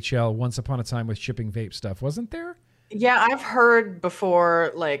with DHL once upon a time with shipping vape stuff, wasn't there? Yeah, I've heard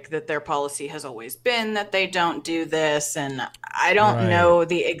before, like, that their policy has always been that they don't do this, and I don't know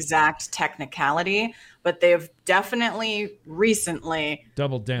the exact technicality, but they've definitely recently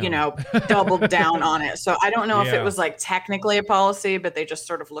doubled down on it. So I don't know if it was like technically a policy, but they just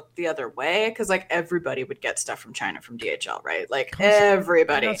sort of looked the other way, because like everybody would get stuff from China from DHL, right? Like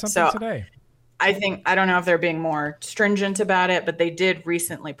everybody. So today. I don't know if they're being more stringent about it, but they did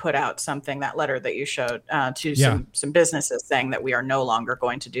recently put out something, that letter that you showed to some businesses saying that we are no longer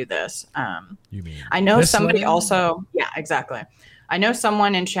going to do this. You mean? I know somebody also, exactly. I know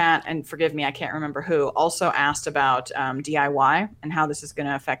someone in chat, and forgive me, I can't remember who, also asked about DIY and how this is going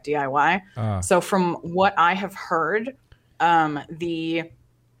to affect DIY. So from what I have heard, the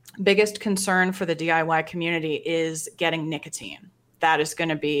biggest concern for the DIY community is getting nicotine. That is going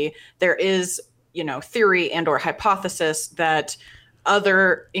to be, there is, theory and or hypothesis that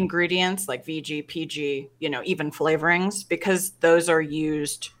other ingredients like VG, PG, even flavorings, because those are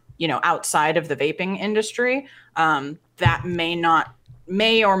used, outside of the vaping industry, that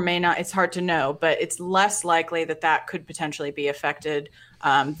may or may not, it's hard to know, but it's less likely that could potentially be affected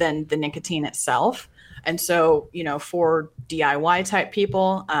than the nicotine itself. And so, for DIY type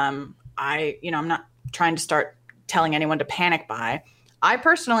people, I'm not trying to start telling anyone to panic buy. I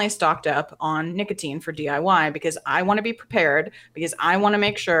personally stocked up on nicotine for DIY because I want to be prepared, because I want to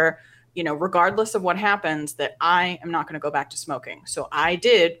make sure, regardless of what happens, that I am not going to go back to smoking. So I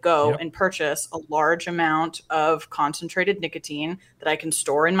did go and purchase a large amount of concentrated nicotine that I can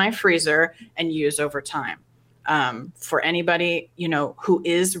store in my freezer and use over time. For anybody, who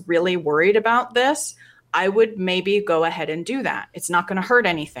is really worried about this, I would maybe go ahead and do that. It's not going to hurt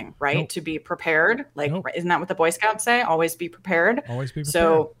anything, right? Nope. To be prepared. Isn't that what the Boy Scouts say? Always be prepared. Always be prepared.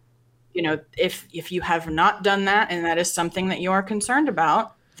 So, if you have not done that, and that is something that you are concerned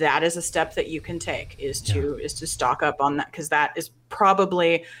about, that is a step that you can take, is to stock up on that. Because that is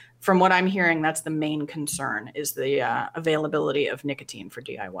probably, from what I'm hearing, that's the main concern, is the availability of nicotine for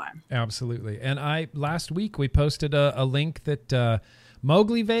DIY. Absolutely. And last week we posted a link that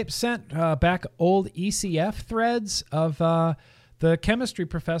Mowgli Vape sent back old ECF threads of the chemistry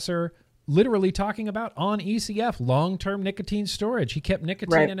professor literally talking about on ECF long-term nicotine storage. He kept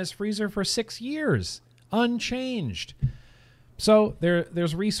nicotine in his freezer for 6 years, unchanged. So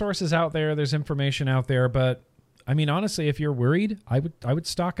there's resources out there, there's information out there, but I mean, honestly, if you're worried, I would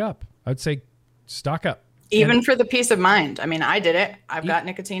stock up. I would say stock up. Even for the peace of mind. I mean, I did it. I've got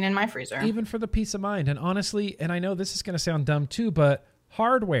nicotine in my freezer. Even for the peace of mind. And honestly, and I know this is going to sound dumb too, but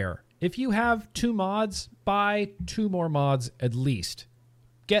hardware. If you have 2 mods, buy 2 more mods at least.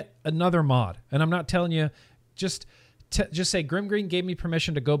 Get another mod. And I'm not telling you, just say Grim Green gave me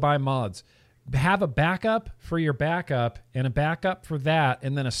permission to go buy mods. Have a backup for your backup, and a backup for that,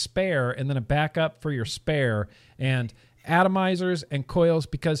 and then a spare, and then a backup for your spare, and atomizers and coils,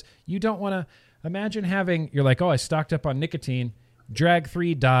 because you don't want to imagine you're like, I stocked up on nicotine, Drag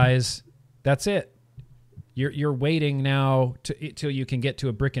 3 dies, that's it. You're waiting now till you can get to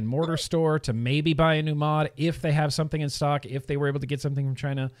a brick and mortar store to maybe buy a new mod if they have something in stock, if they were able to get something from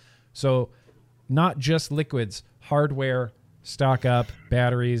China. So not just liquids, hardware, stock up,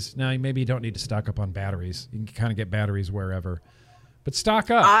 batteries. Now, maybe you don't need to stock up on batteries. You can kind of get batteries wherever. But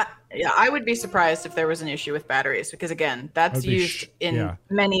stock up. I would be surprised if there was an issue with batteries, because, again, that's used in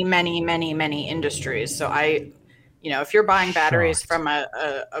many, many, many, many industries. So if you're buying batteries from a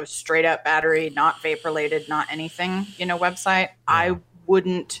straight up battery, not vape related, not anything, website, I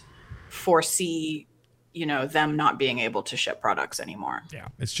wouldn't foresee, them not being able to ship products anymore. Yeah,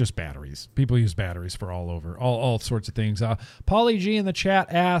 it's just batteries. People use batteries for all sorts of things. Polly G in the chat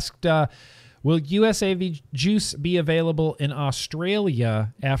asked, will USAV juice be available in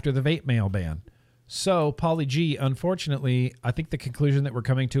Australia after the vape mail ban? So, Polly G, unfortunately, I think the conclusion that we're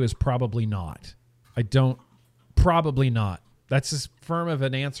coming to is probably not. Probably not. That's as firm of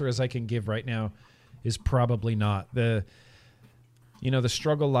an answer as I can give right now, is probably not. The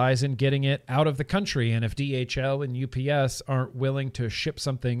struggle lies in getting it out of the country. And if DHL and UPS aren't willing to ship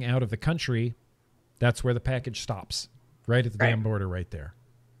something out of the country, that's where the package stops. Right at the damn border right there.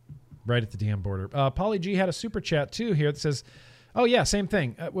 Right at the damn border. Polly G had a super chat too here that says, oh yeah, same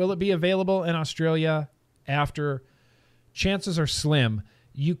thing. Will it be available in Australia after? Chances are slim.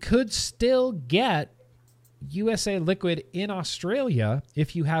 You could still get USA Liquid in Australia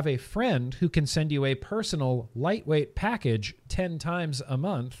if you have a friend who can send you a personal lightweight package 10 times a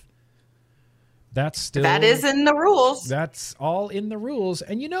month. That is in the rules. That's all in the rules.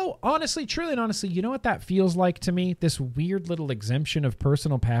 And honestly, truly and honestly, you know what that feels like to me? This weird little exemption of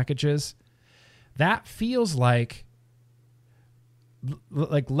personal packages. That feels like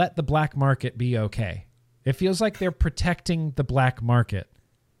let the black market be okay. It feels like they're protecting the black market.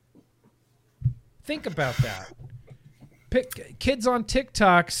 Think about that. Kids on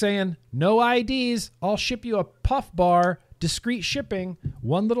TikTok saying, no IDs, I'll ship you a puff bar, discreet shipping,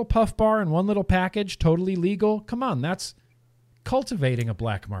 one little puff bar and one little package, totally legal. Come on, that's cultivating a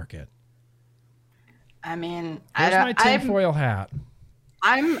black market. I mean, here's my tinfoil hat.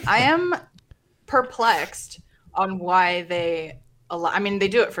 I am perplexed on why they allow. I mean, they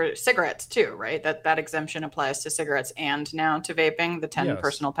do it for cigarettes too, right? That exemption applies to cigarettes and now to vaping. The 10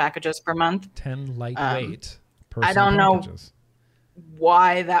 personal packages per month. 10 lightweight. I don't know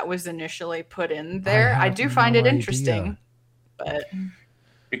why that was initially put in there. I do find it interesting, but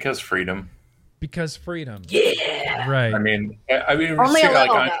because freedom. Yeah. Right. I mean, only a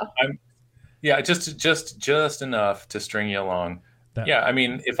little, yeah, just enough to string you along. Yeah, I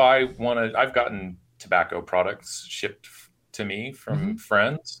mean, if I want to, I've gotten tobacco products shipped to me from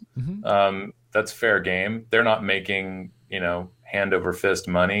friends. That's fair game. They're not making, hand over fist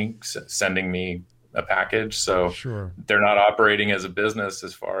money sending me a package. So they're not operating as a business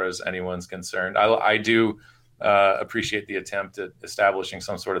as far as anyone's concerned. I do appreciate the attempt at establishing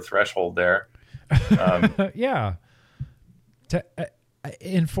some sort of threshold there. Yeah.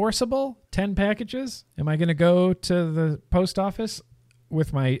 Enforceable 10 packages. Am I going to go to the post office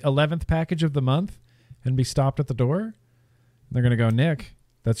with my 11th package of the month and be stopped at the door? They're going to go, Nick,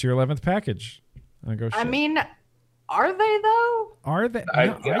 that's your 11th package. I go, I mean, are they though? Are they?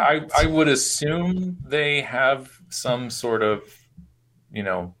 No, I would assume they have some sort of,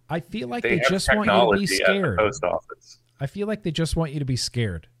 I feel like they just want you to be scared. At the post office. I feel like they just want you to be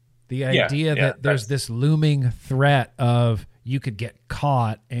scared. The idea that there's this looming threat of you could get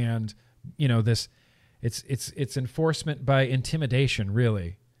caught, and this, it's enforcement by intimidation.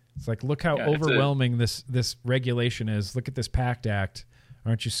 Really, it's like, look how overwhelming this regulation is. Look at this PACT Act.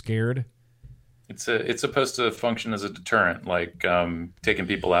 Aren't you scared? It's supposed to function as a deterrent, like taking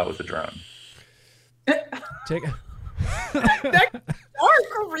people out with a drone. That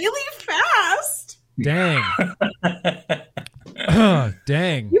arc really fast. Dang.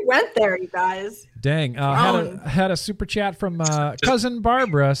 Dang. You went there, you guys. Dang. Had a super chat from cousin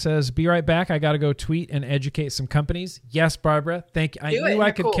Barbara. Says, be right back. I got to go tweet and educate some companies. Yes, Barbara. Thank you. I knew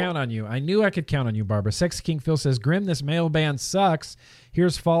I could count on you. I knew I could count on you, Barbara. Sexy King Phil says, Grim, this mail ban sucks.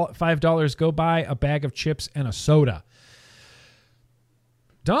 Here's $5. Go buy a bag of chips and a soda.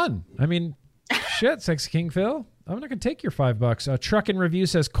 Done. I mean, shit, Sexy King Phil. I'm not going to take your $5. Truck and Review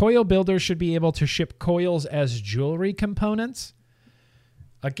says, coil builders should be able to ship coils as jewelry components.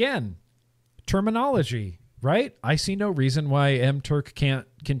 Again, terminology, right? I see no reason why MTurk can't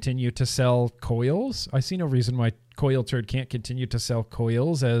continue to sell coils. I see no reason why Coil Turd can't continue to sell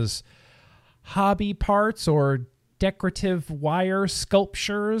coils as hobby parts or decorative wire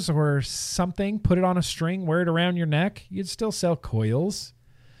sculptures or something. Put it on a string, wear it around your neck. You'd still sell coils.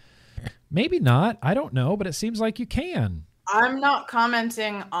 Maybe not. I don't know, but it seems like you can. I'm not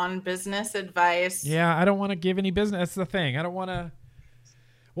commenting on business advice. Yeah, I don't want to give any business. That's the thing. I don't want to.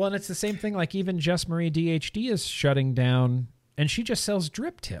 Well, and it's the same thing. Like even Jess Marie DHD is shutting down, and she just sells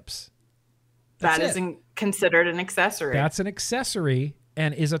drip tips. That isn't considered an accessory. That's an accessory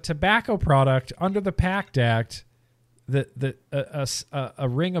and is a tobacco product under the PACT Act. A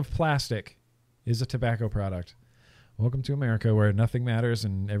ring of plastic is a tobacco product. Welcome to America, where nothing matters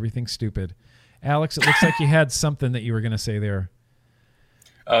and everything's stupid. Alex, it looks like you had something that you were going to say there.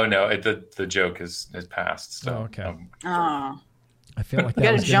 Oh no, the joke is passed. So, okay. I feel like you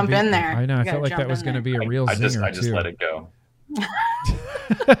got to jump in there. I know. I felt like that was going to be a real zinger. I just let it go.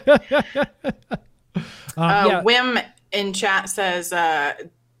 Wim in chat says,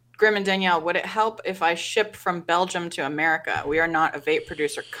 Grim and Danielle, would it help if I ship from Belgium to America? We are not a vape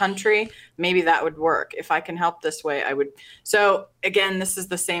producer country. Maybe that would work. If I can help this way, I would. So again, this is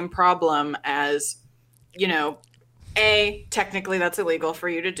the same problem as, technically that's illegal for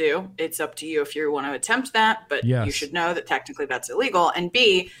you to do. It's up to you if you want to attempt that, but you should know that technically that's illegal. And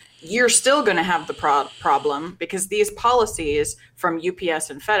B, you're still going to have the problem because these policies from UPS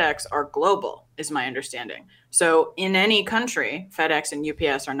and FedEx are global, is my understanding. So in any country, FedEx and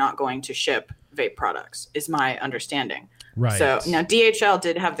UPS are not going to ship vape products, is my understanding. Right. So now DHL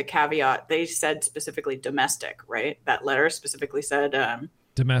did have the caveat. They said specifically domestic, right? That letter specifically said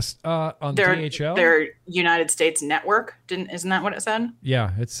domestic on DHL. Their United States network isn't that what it said?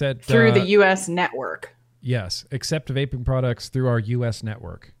 Yeah, it said through the U.S. network. Yes, accept vaping products through our U.S.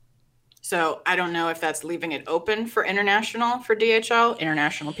 network. So I don't know if that's leaving it open for international for DHL.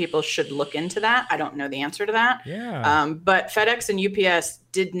 International people should look into that. I don't know the answer to that. Yeah. But FedEx and UPS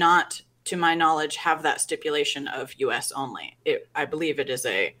did not, to my knowledge, have that stipulation of US only. I believe it is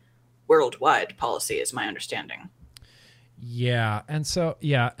a worldwide policy, is my understanding. Yeah. And so,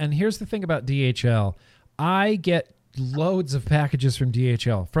 and here's the thing about DHL. I get loads of packages from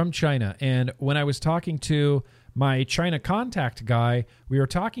DHL from China. And when I was talking to my China contact guy, we were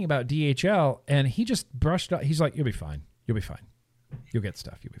talking about DHL, and he just brushed up. He's like, you'll be fine. You'll be fine. You'll get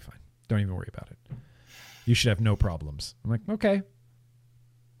stuff. You'll be fine. Don't even worry about it. You should have no problems. I'm like, okay.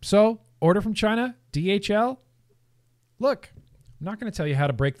 So, order from China, DHL. Look, I'm not going to tell you how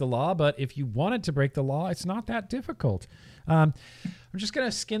to break the law, but if you wanted to break the law, it's not that difficult. I'm just going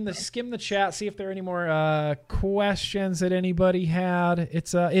to skim the chat, see if there are any more questions that anybody had.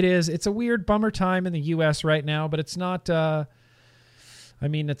 It's a weird bummer time in the U.S. right now, but it's not.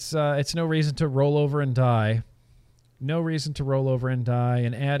 It's no reason to roll over and die. No reason to roll over and die.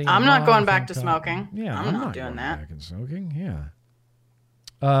 And adding. I'm not going back to smoking. Yeah, I'm not doing that. Back and smoking.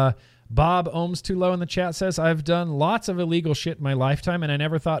 Yeah. Bob Ohms Too Low in the chat says, I've done lots of illegal shit in my lifetime, and I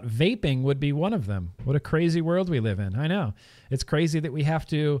never thought vaping would be one of them. What a crazy world we live in. I know. It's crazy that we have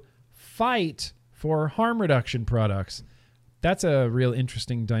to fight for harm reduction products. That's a real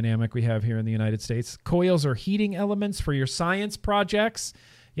interesting dynamic we have here in the United States. Coils are heating elements for your science projects.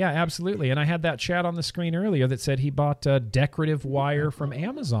 Yeah, absolutely. And I had that chat on the screen earlier that said he bought decorative wire from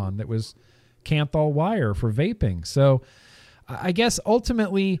Amazon that was Kanthal wire for vaping. So I guess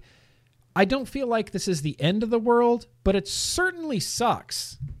ultimately, I don't feel like this is the end of the world, but it certainly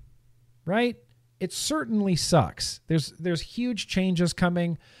sucks, right? It certainly sucks. There's huge changes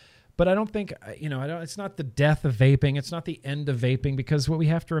coming, but I don't think, it's not the death of vaping. It's not the end of vaping, because what we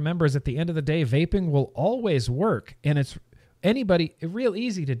have to remember is at the end of the day, vaping will always work, and it's real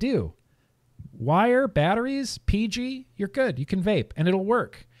easy to do. Wire, batteries, PG, you're good. You can vape, and it'll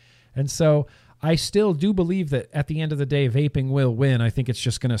work. And so I still do believe that at the end of the day, vaping will win. I think it's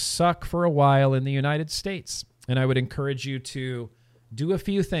just going to suck for a while in the United States. And I would encourage you to do a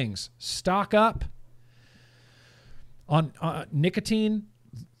few things. Stock up on nicotine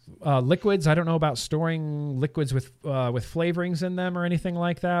liquids. I don't know about storing liquids with flavorings in them or anything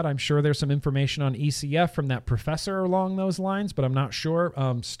like that. I'm sure there's some information on ECF from that professor along those lines, but I'm not sure.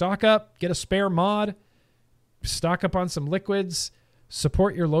 Stock up, get a spare mod, stock up on some liquids.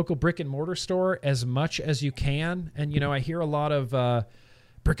 Support your local brick and mortar store as much as you can. And, I hear a lot of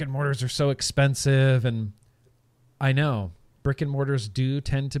brick and mortars are so expensive. And I know brick and mortars do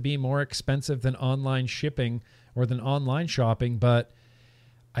tend to be more expensive than online shipping or than online shopping. But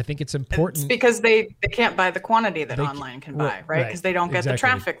I think it's important. It's because they can't buy the quantity that online can buy, right? Because they don't get the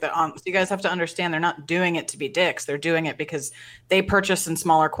traffic that on. So you guys have to understand they're not doing it to be dicks. They're doing it because they purchase in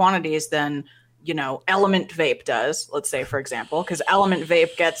smaller quantities than Element Vape does, let's say, for example, because Element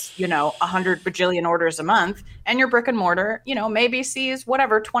Vape gets, 100 bajillion orders a month, and your brick and mortar, maybe sees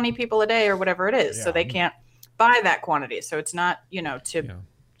 20 people a day or whatever it is. Yeah. So they can't buy that quantity. So it's not, to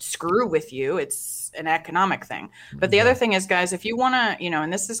screw with you. It's an economic thing. But the other thing is, guys, if you want to,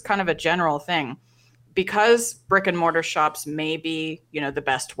 and this is kind of a general thing, because brick and mortar shops may be, the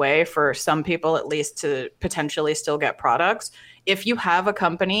best way for some people, at least, to potentially still get products. If you have a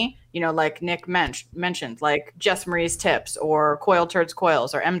company, like Nick mentioned, like Jess Marie's Tips or Coil Turds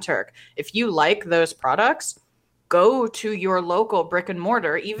Coils or MTurk, if you like those products, go to your local brick and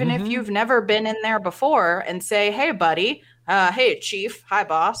mortar, even if you've never been in there before, and say, hey, buddy, hey, chief, hi,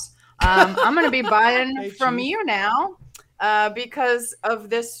 boss, I'm going to be buying from you now because of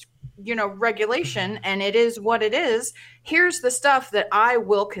this regulation, and it is what it is. Here's the stuff that I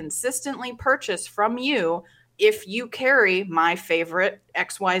will consistently purchase from you if you carry my favorite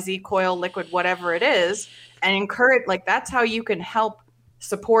XYZ coil, liquid, whatever it is, and encourage, that's how you can help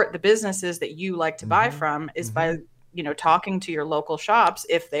support the businesses that you like to buy from, is by, talking to your local shops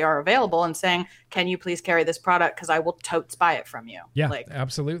if they are available and saying, can you please carry this product? Because I will totes buy it from you. Yeah,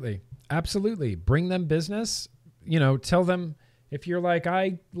 absolutely. Absolutely. Bring them business, tell them. If you're like,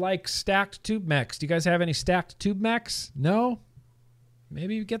 I like stacked tube mechs. Do you guys have any stacked tube mechs? No?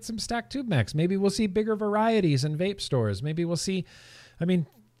 Maybe get some stacked tube mechs. Maybe we'll see bigger varieties in vape stores. Maybe we'll see, I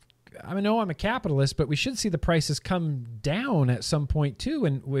know I'm a capitalist, but we should see the prices come down at some point too.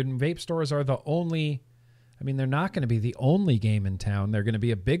 And when vape stores are the only, they're not going to be the only game in town. They're going to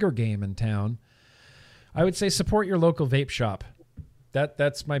be a bigger game in town. I would say support your local vape shop.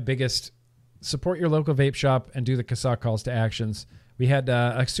 That's my biggest. Support your local vape shop and do the CASA calls to actions. We had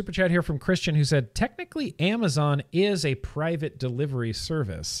a super chat here from Christian who said, technically Amazon is a private delivery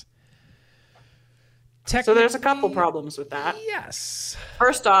service. So there's a couple problems with that. Yes.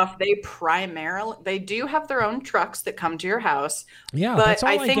 First off, they do have their own trucks that come to your house. Yeah, but that's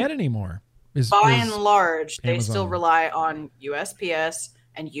all I get anymore. By and large, Amazon. They still rely on USPS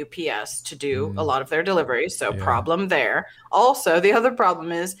and UPS to do a lot of their deliveries. So problem there. Also, the other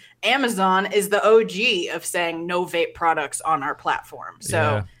problem is Amazon is the OG of saying no vape products on our platform.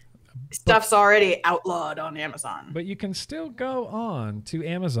 So stuff's already outlawed on Amazon. But you can still go on to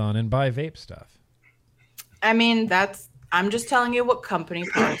Amazon and buy vape stuff. I mean, I'm just telling you what company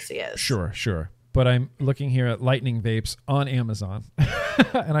policy is. Sure. But I'm looking here at Lightning Vapes on Amazon,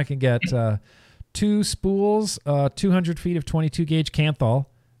 and I can get 2 spools, 200 feet of 22 gauge Kanthal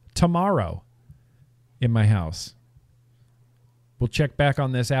tomorrow in my house. We'll check back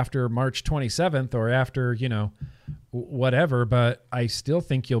on this after March 27th or after, whatever, but I still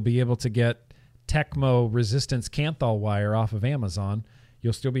think you'll be able to get Tecmo resistance Kanthal wire off of Amazon.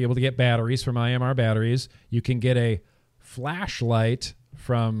 You'll still be able to get batteries from IMR Batteries. You can get a flashlight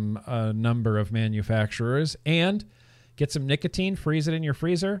from a number of manufacturers and get some nicotine, freeze it in your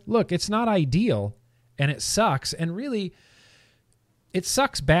freezer. Look, it's not ideal and it sucks. And really, it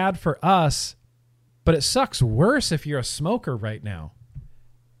sucks bad for us, but it sucks worse if you're a smoker right now.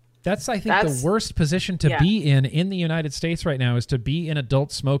 That's the worst position to be in the United States right now, is to be an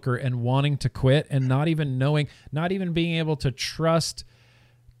adult smoker and wanting to quit and not even being able to trust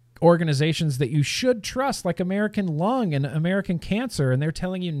organizations that you should trust, like American Lung and American Cancer, and they're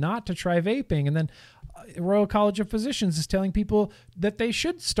telling you not to try vaping. And then Royal College of Physicians is telling people that they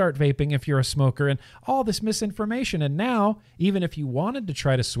should start vaping if you're a smoker, and all this misinformation. And now, even if you wanted to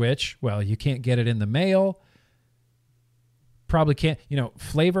try to switch, well, you can't get it in the mail. Probably can't,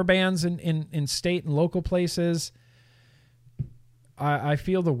 flavor bans in state and local places. I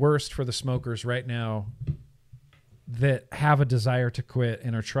feel the worst for the smokers right now that have a desire to quit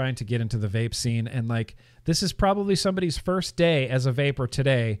and are trying to get into the vape scene. And this is probably somebody's first day as a vapor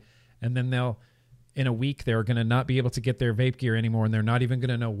today. And then in a week, they're going to not be able to get their vape gear anymore. And they're not even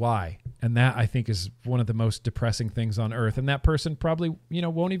going to know why. And that, I think, is one of the most depressing things on earth. And that person probably,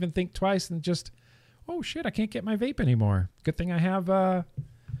 won't even think twice and just, oh shit, I can't get my vape anymore. Good thing I have,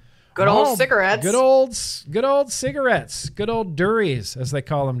 good old cigarettes. Good old cigarettes. Good old Durries, as they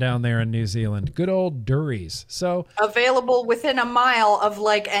call them down there in New Zealand. Good old Durries. So available within a mile of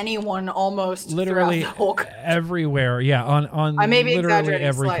anyone almost. Literally everywhere. Yeah, on I may be literally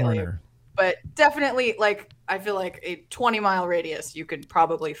every slightly, corner. But definitely, I feel like a 20-mile radius, you could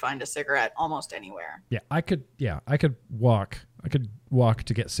probably find a cigarette almost anywhere. Yeah, I could walk. I could walk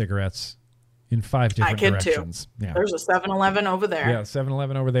to get cigarettes in 5 different directions. Too. Yeah. There's a 7-Eleven over there. Yeah,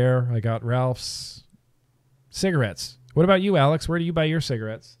 7-Eleven over there. I got Ralph's cigarettes. What about you, Alex? Where do you buy your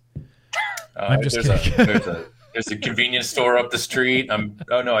cigarettes? I'm just kidding. There's a convenience store up the street.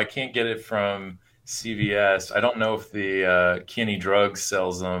 I can't get it from CVS. I don't know if the Kinney Drugs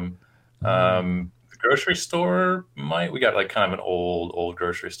sells them. The grocery store might. We got kind of an old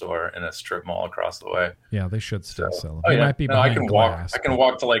grocery store in a strip mall across the way. Yeah, they should still sell them. They might be behind glass. I can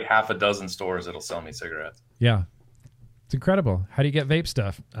walk to half a dozen stores that'll sell me cigarettes. Yeah, it's incredible. How do you get vape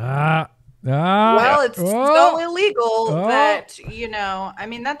stuff? Well, it's so illegal that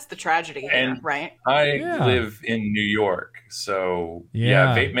that's the tragedy here, right? I live in New York, so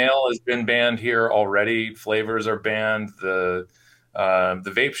vape mail has been banned here already. Flavors are banned. The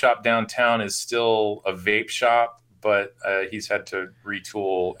vape shop downtown is still a vape shop, but he's had to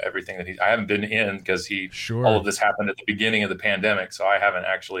retool everything I haven't been in because all of this happened at the beginning of the pandemic. So I haven't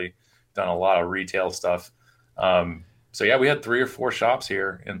actually done a lot of retail stuff. We had 3 or 4 shops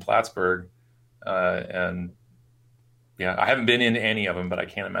here in Plattsburgh. I haven't been in any of them, but I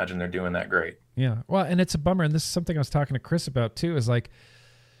can't imagine they're doing that great. Yeah. Well, and it's a bummer. And this is something I was talking to Chris about too, is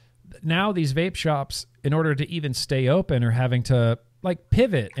now these vape shops, in order to even stay open, are having to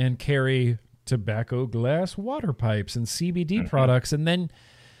pivot and carry tobacco glass water pipes and CBD products. And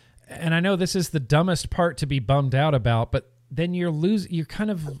I know this is the dumbest part to be bummed out about, but then we're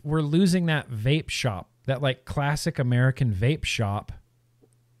losing that vape shop, that classic American vape shop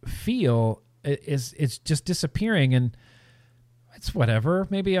feel it's just disappearing. And it's whatever.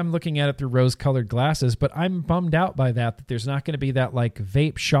 Maybe I'm looking at it through rose-colored glasses, but I'm bummed out by that there's not going to be that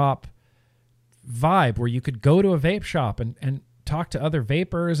vape shop vibe where you could go to a vape shop and talk to other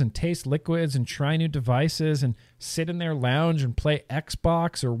vapors and taste liquids and try new devices and sit in their lounge and play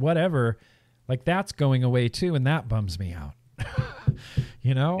Xbox or whatever. That's going away too, and that bums me out.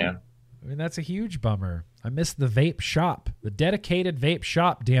 Yeah. I mean, that's a huge bummer. I miss the vape shop, the dedicated vape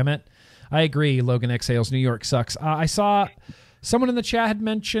shop, damn it. I agree, Logan Exhales, New York sucks. I saw someone in the chat had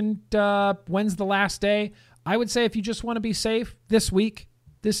mentioned when's the last day. I would say if you just want to be safe this week,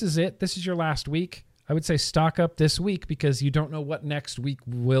 this is it. This is your last week. I would say stock up this week because you don't know what next week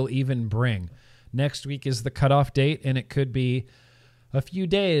will even bring. Next week is the cutoff date, and it could be a few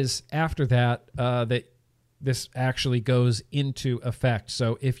days after that that this actually goes into effect.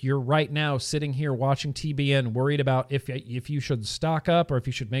 So if you're right now sitting here watching TBN worried about if you should stock up or if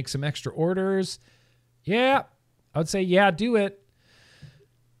you should make some extra orders, I would say, do it.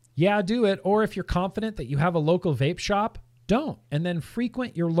 Yeah, do it. Or if you're confident that you have a local vape shop, don't. And then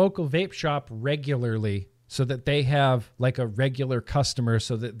frequent your local vape shop regularly so that they have like a regular customer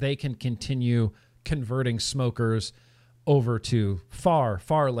so that they can continue converting smokers over to far,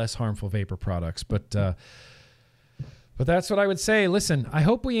 far less harmful vapor products. But that's what I would say. Listen, I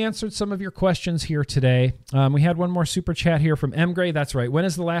hope we answered some of your questions here today. We had one more super chat here from M. Gray. That's right. When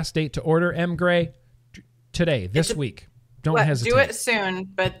is the last date to order, M. Gray? Today, this week. Don't hesitate. Do it soon,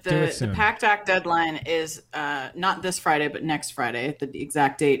 but the PACT Act deadline is not this Friday, but next Friday. The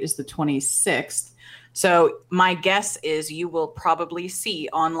exact date is the 26th. So my guess is you will probably see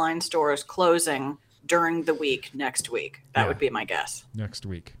online stores closing during the week next week. That would be my guess. Next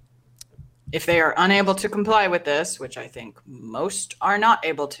week. If they are unable to comply with this, which I think most are not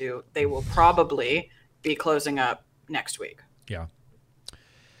able to, they will probably be closing up next week. Yeah.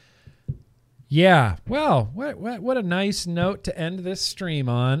 Yeah, well, what a nice note to end this stream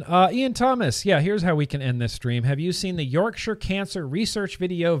on. Ian Thomas, here's how we can end this stream. Have you seen the Yorkshire Cancer Research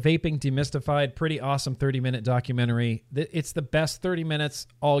video, Vaping Demystified? Pretty awesome 30-minute documentary. It's the best 30 minutes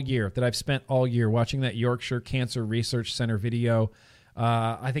all year that I've spent all year watching that Yorkshire Cancer Research Center video.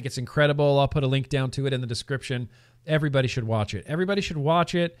 I think it's incredible. I'll put a link down to it in the description. Everybody should watch it. Everybody should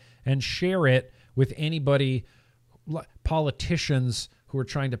watch it and share it with anybody, politicians who are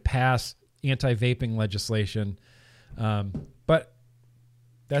trying to pass anti-vaping legislation. But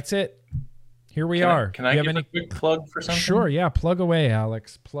that's it. Here we are. Can I give a quick plug for something? Sure, yeah. Plug away,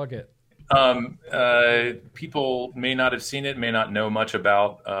 Alex. Plug it. People may not have seen it, may not know much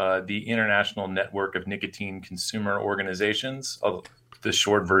about the International Network of Nicotine Consumer Organizations. The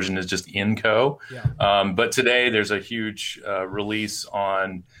short version is just INCO. Yeah. But today there's a huge release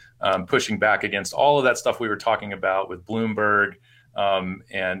on pushing back against all of that stuff we were talking about with Bloomberg.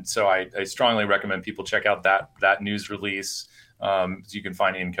 And so I strongly recommend people check out that news release. You can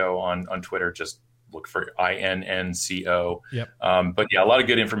find INCO on Twitter. Just look for INNCO. Yep. But a lot of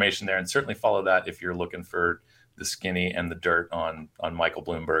good information there, and certainly follow that if you're looking for the skinny and the dirt on Michael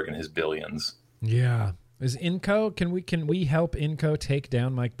Bloomberg and his billions. Yeah. Is INCO, can we help INCO take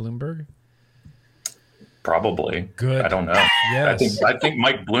down Mike Bloomberg? Probably. Good. I don't know. Yes. I think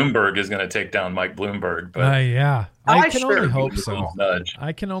Mike Bloomberg is going to take down Mike Bloomberg. But I can only hope so.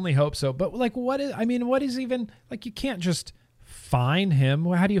 I can only hope so. But what is even, like, you can't just fine him.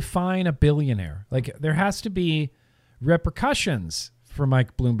 How do you fine a billionaire? Like, there has to be repercussions for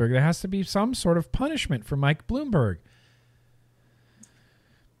Mike Bloomberg. There has to be some sort of punishment for Mike Bloomberg.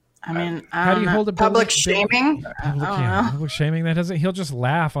 I mean, how do you hold a public shaming? Public shaming. He'll just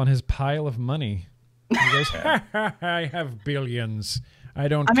laugh on his pile of money. He goes, I have billions. I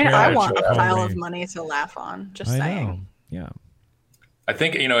care. I want a pile of money to laugh on. Just saying. Know. Yeah. I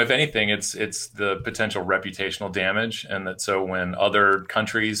think, if anything, it's the potential reputational damage, and that so when other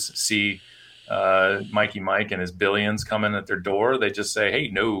countries see Mikey Mike and his billions coming at their door, they just say, "Hey,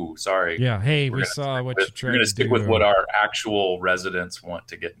 no, sorry." Yeah. Hey, we saw what you tried to do. We're going to stick with what our actual residents want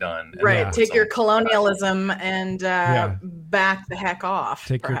to get done. Right. Take your colonialism and back the heck off.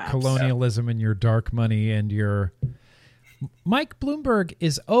 Take your colonialism and your dark money and your. Mike Bloomberg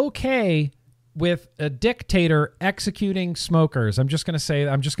is okay with a dictator executing smokers. I'm just going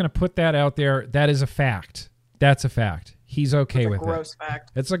to put that out there. That is a fact. That's a fact. He's okay with it. It's a gross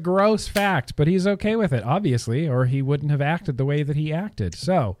fact. It's a gross fact, but he's okay with it, obviously, or he wouldn't have acted the way that he acted.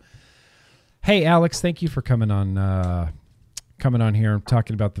 So, hey, Alex, thank you for coming on here and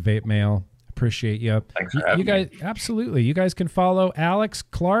talking about the vape mail. Appreciate you. Thanks for having me. Absolutely. You guys can follow Alex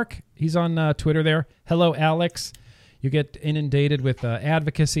Clark. He's on Twitter there. Hello, Alex. You get inundated with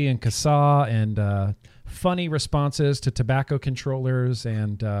advocacy and CASA and funny responses to tobacco controllers,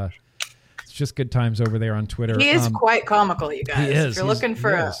 and it's just good times over there on Twitter. He is quite comical, you guys. He is. If you're looking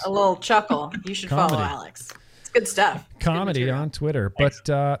for a little chuckle, you should follow Alex. It's good stuff. It's comedy good on Twitter. But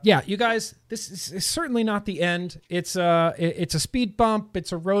you guys, this is certainly not the end. It's a speed bump.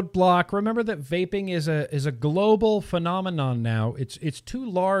 It's a roadblock. Remember that vaping is a global phenomenon now. It's too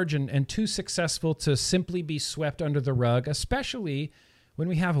large and too successful to simply be swept under the rug, especially when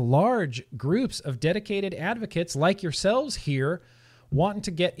we have large groups of dedicated advocates like yourselves here wanting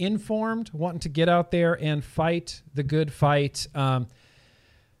to get informed, wanting to get out there and fight the good fight.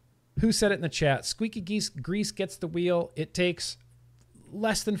 Who said it in the chat? Squeaky grease gets the wheel. It takes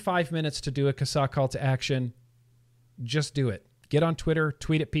less than 5 minutes to do a CASAA call to action. Just do it. Get on Twitter,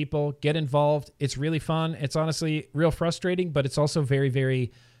 tweet at people, get involved. It's really fun. It's honestly real frustrating, but it's also very,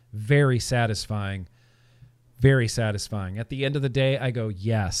 very, very satisfying. Very satisfying. At the end of the day, I go,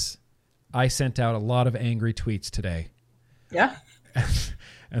 yes, I sent out a lot of angry tweets today. Yeah.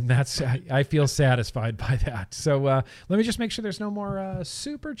 And I feel satisfied by that. So let me just make sure there's no more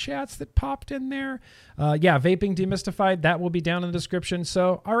super chats that popped in there. Yeah, Vaping Demystified, that will be down in the description.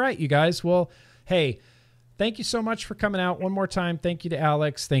 So, all right, you guys. Well, hey, thank you so much for coming out one more time. Thank you to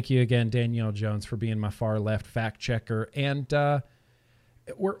Alex. Thank you again, Danielle Jones, for being my far left fact checker. And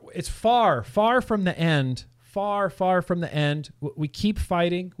it's far, far from the end. Far, far from the end. We keep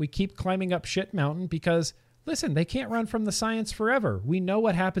fighting. We keep climbing up shit mountain because, listen, they can't run from the science forever. We know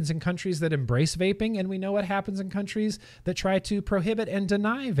what happens in countries that embrace vaping, and we know what happens in countries that try to prohibit and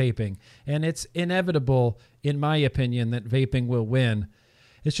deny vaping. And it's inevitable, in my opinion, that vaping will win.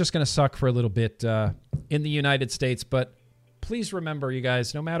 It's just going to suck for a little bit in the United States. But please remember, you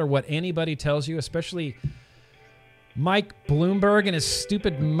guys, no matter what anybody tells you, especially Mike Bloomberg and his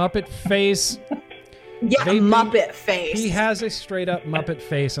stupid Muppet face. Yeah, vaping, Muppet face. He has a straight up Muppet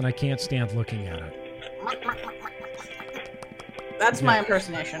face, and I can't stand looking at it. That's my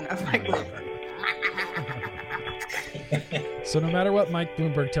impersonation of Mike Bloomberg. So no matter what Mike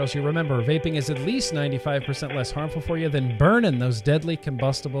Bloomberg tells you, remember, vaping is at least 95% less harmful for you than burning those deadly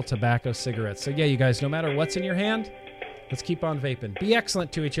combustible tobacco cigarettes. So yeah, you guys, no matter what's in your hand, let's keep on vaping. Be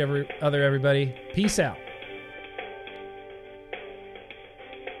excellent to each other, everybody. Peace out.